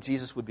name of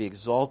Jesus would be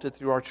exalted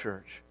through our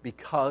church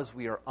because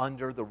we are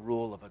under the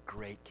rule of a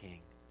great King.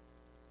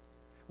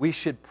 We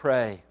should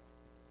pray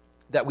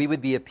that we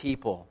would be a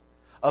people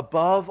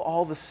above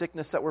all the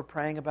sickness that we're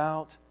praying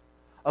about,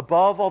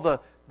 above all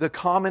the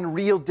common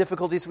real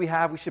difficulties we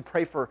have. We should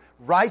pray for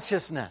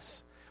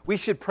righteousness. We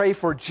should pray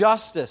for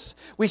justice.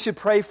 We should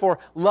pray for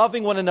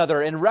loving one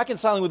another and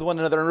reconciling with one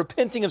another and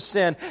repenting of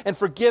sin and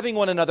forgiving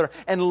one another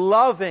and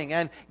loving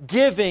and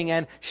giving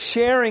and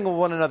sharing with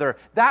one another.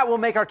 That will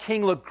make our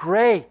King look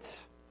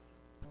great.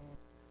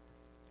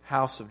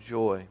 House of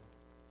joy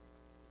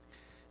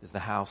is the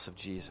house of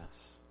Jesus.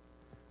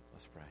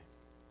 Let's pray.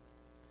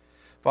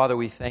 Father,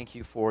 we thank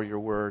You for Your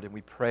word, and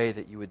we pray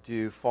that You would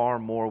do far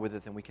more with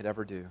it than we could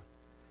ever do.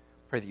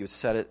 Pray that You would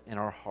set it in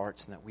our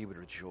hearts and that we would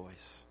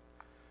rejoice.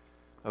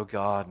 Oh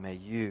God, may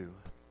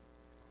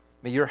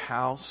Your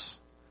house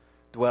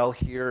dwell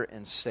here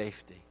in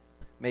safety.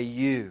 May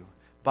You,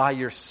 by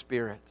Your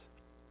Spirit,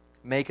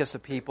 make us a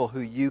people who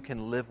You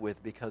can live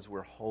with because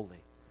we're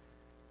holy.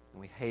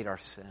 And we hate our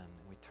sin,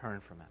 and we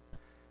turn from it,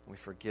 and we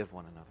forgive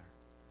one another.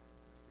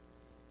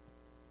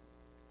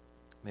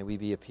 May we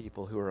be a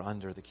people who are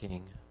under the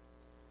King,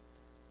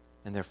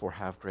 and therefore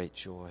have great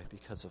joy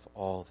because of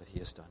all that He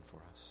has done for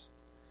us.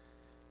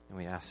 And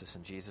we ask this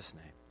in Jesus'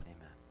 name. Amen.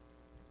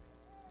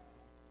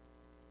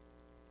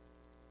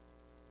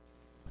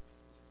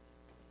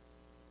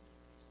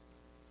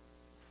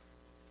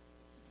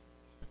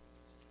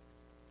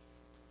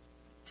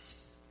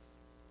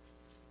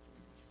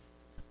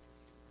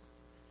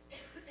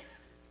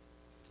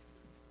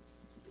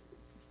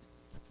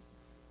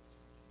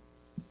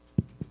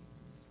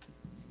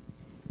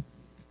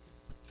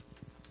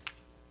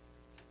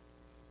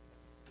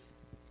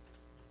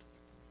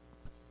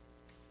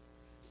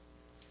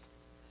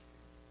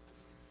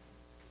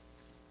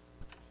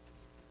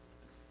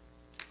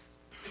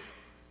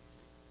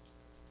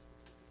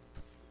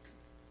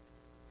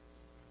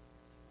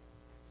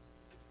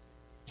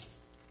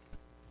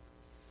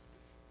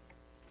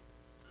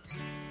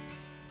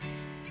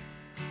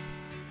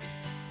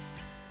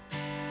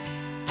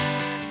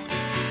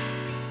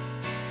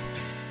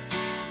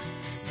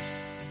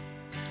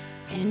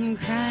 In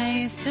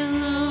Christ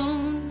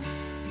alone,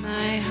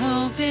 my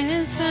hope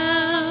is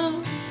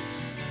found.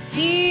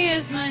 He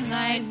is my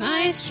light,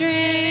 my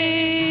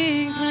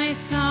strength, my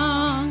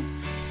song.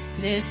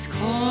 This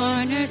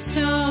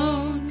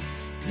cornerstone,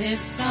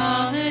 this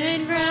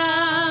solid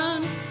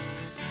ground,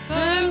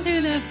 firm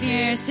through the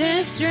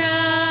fiercest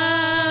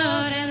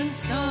drought and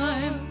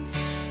storm.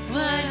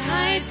 What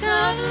heights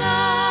of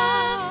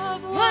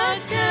love,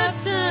 what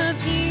depths of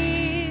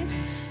peace,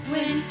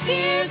 when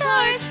fears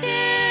are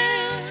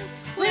stilled,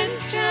 when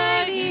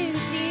striving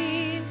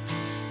cease.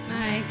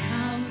 My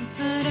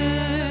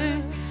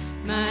comforter,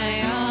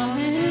 my all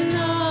in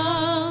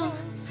all,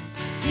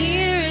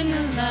 here in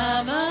the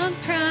love of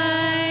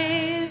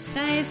Christ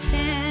I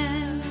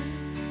stand.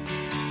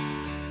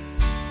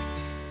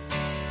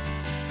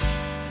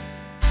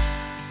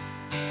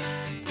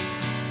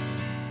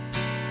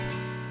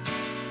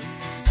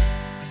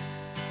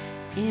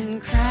 In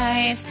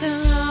Christ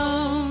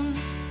alone,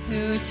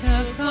 who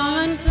took on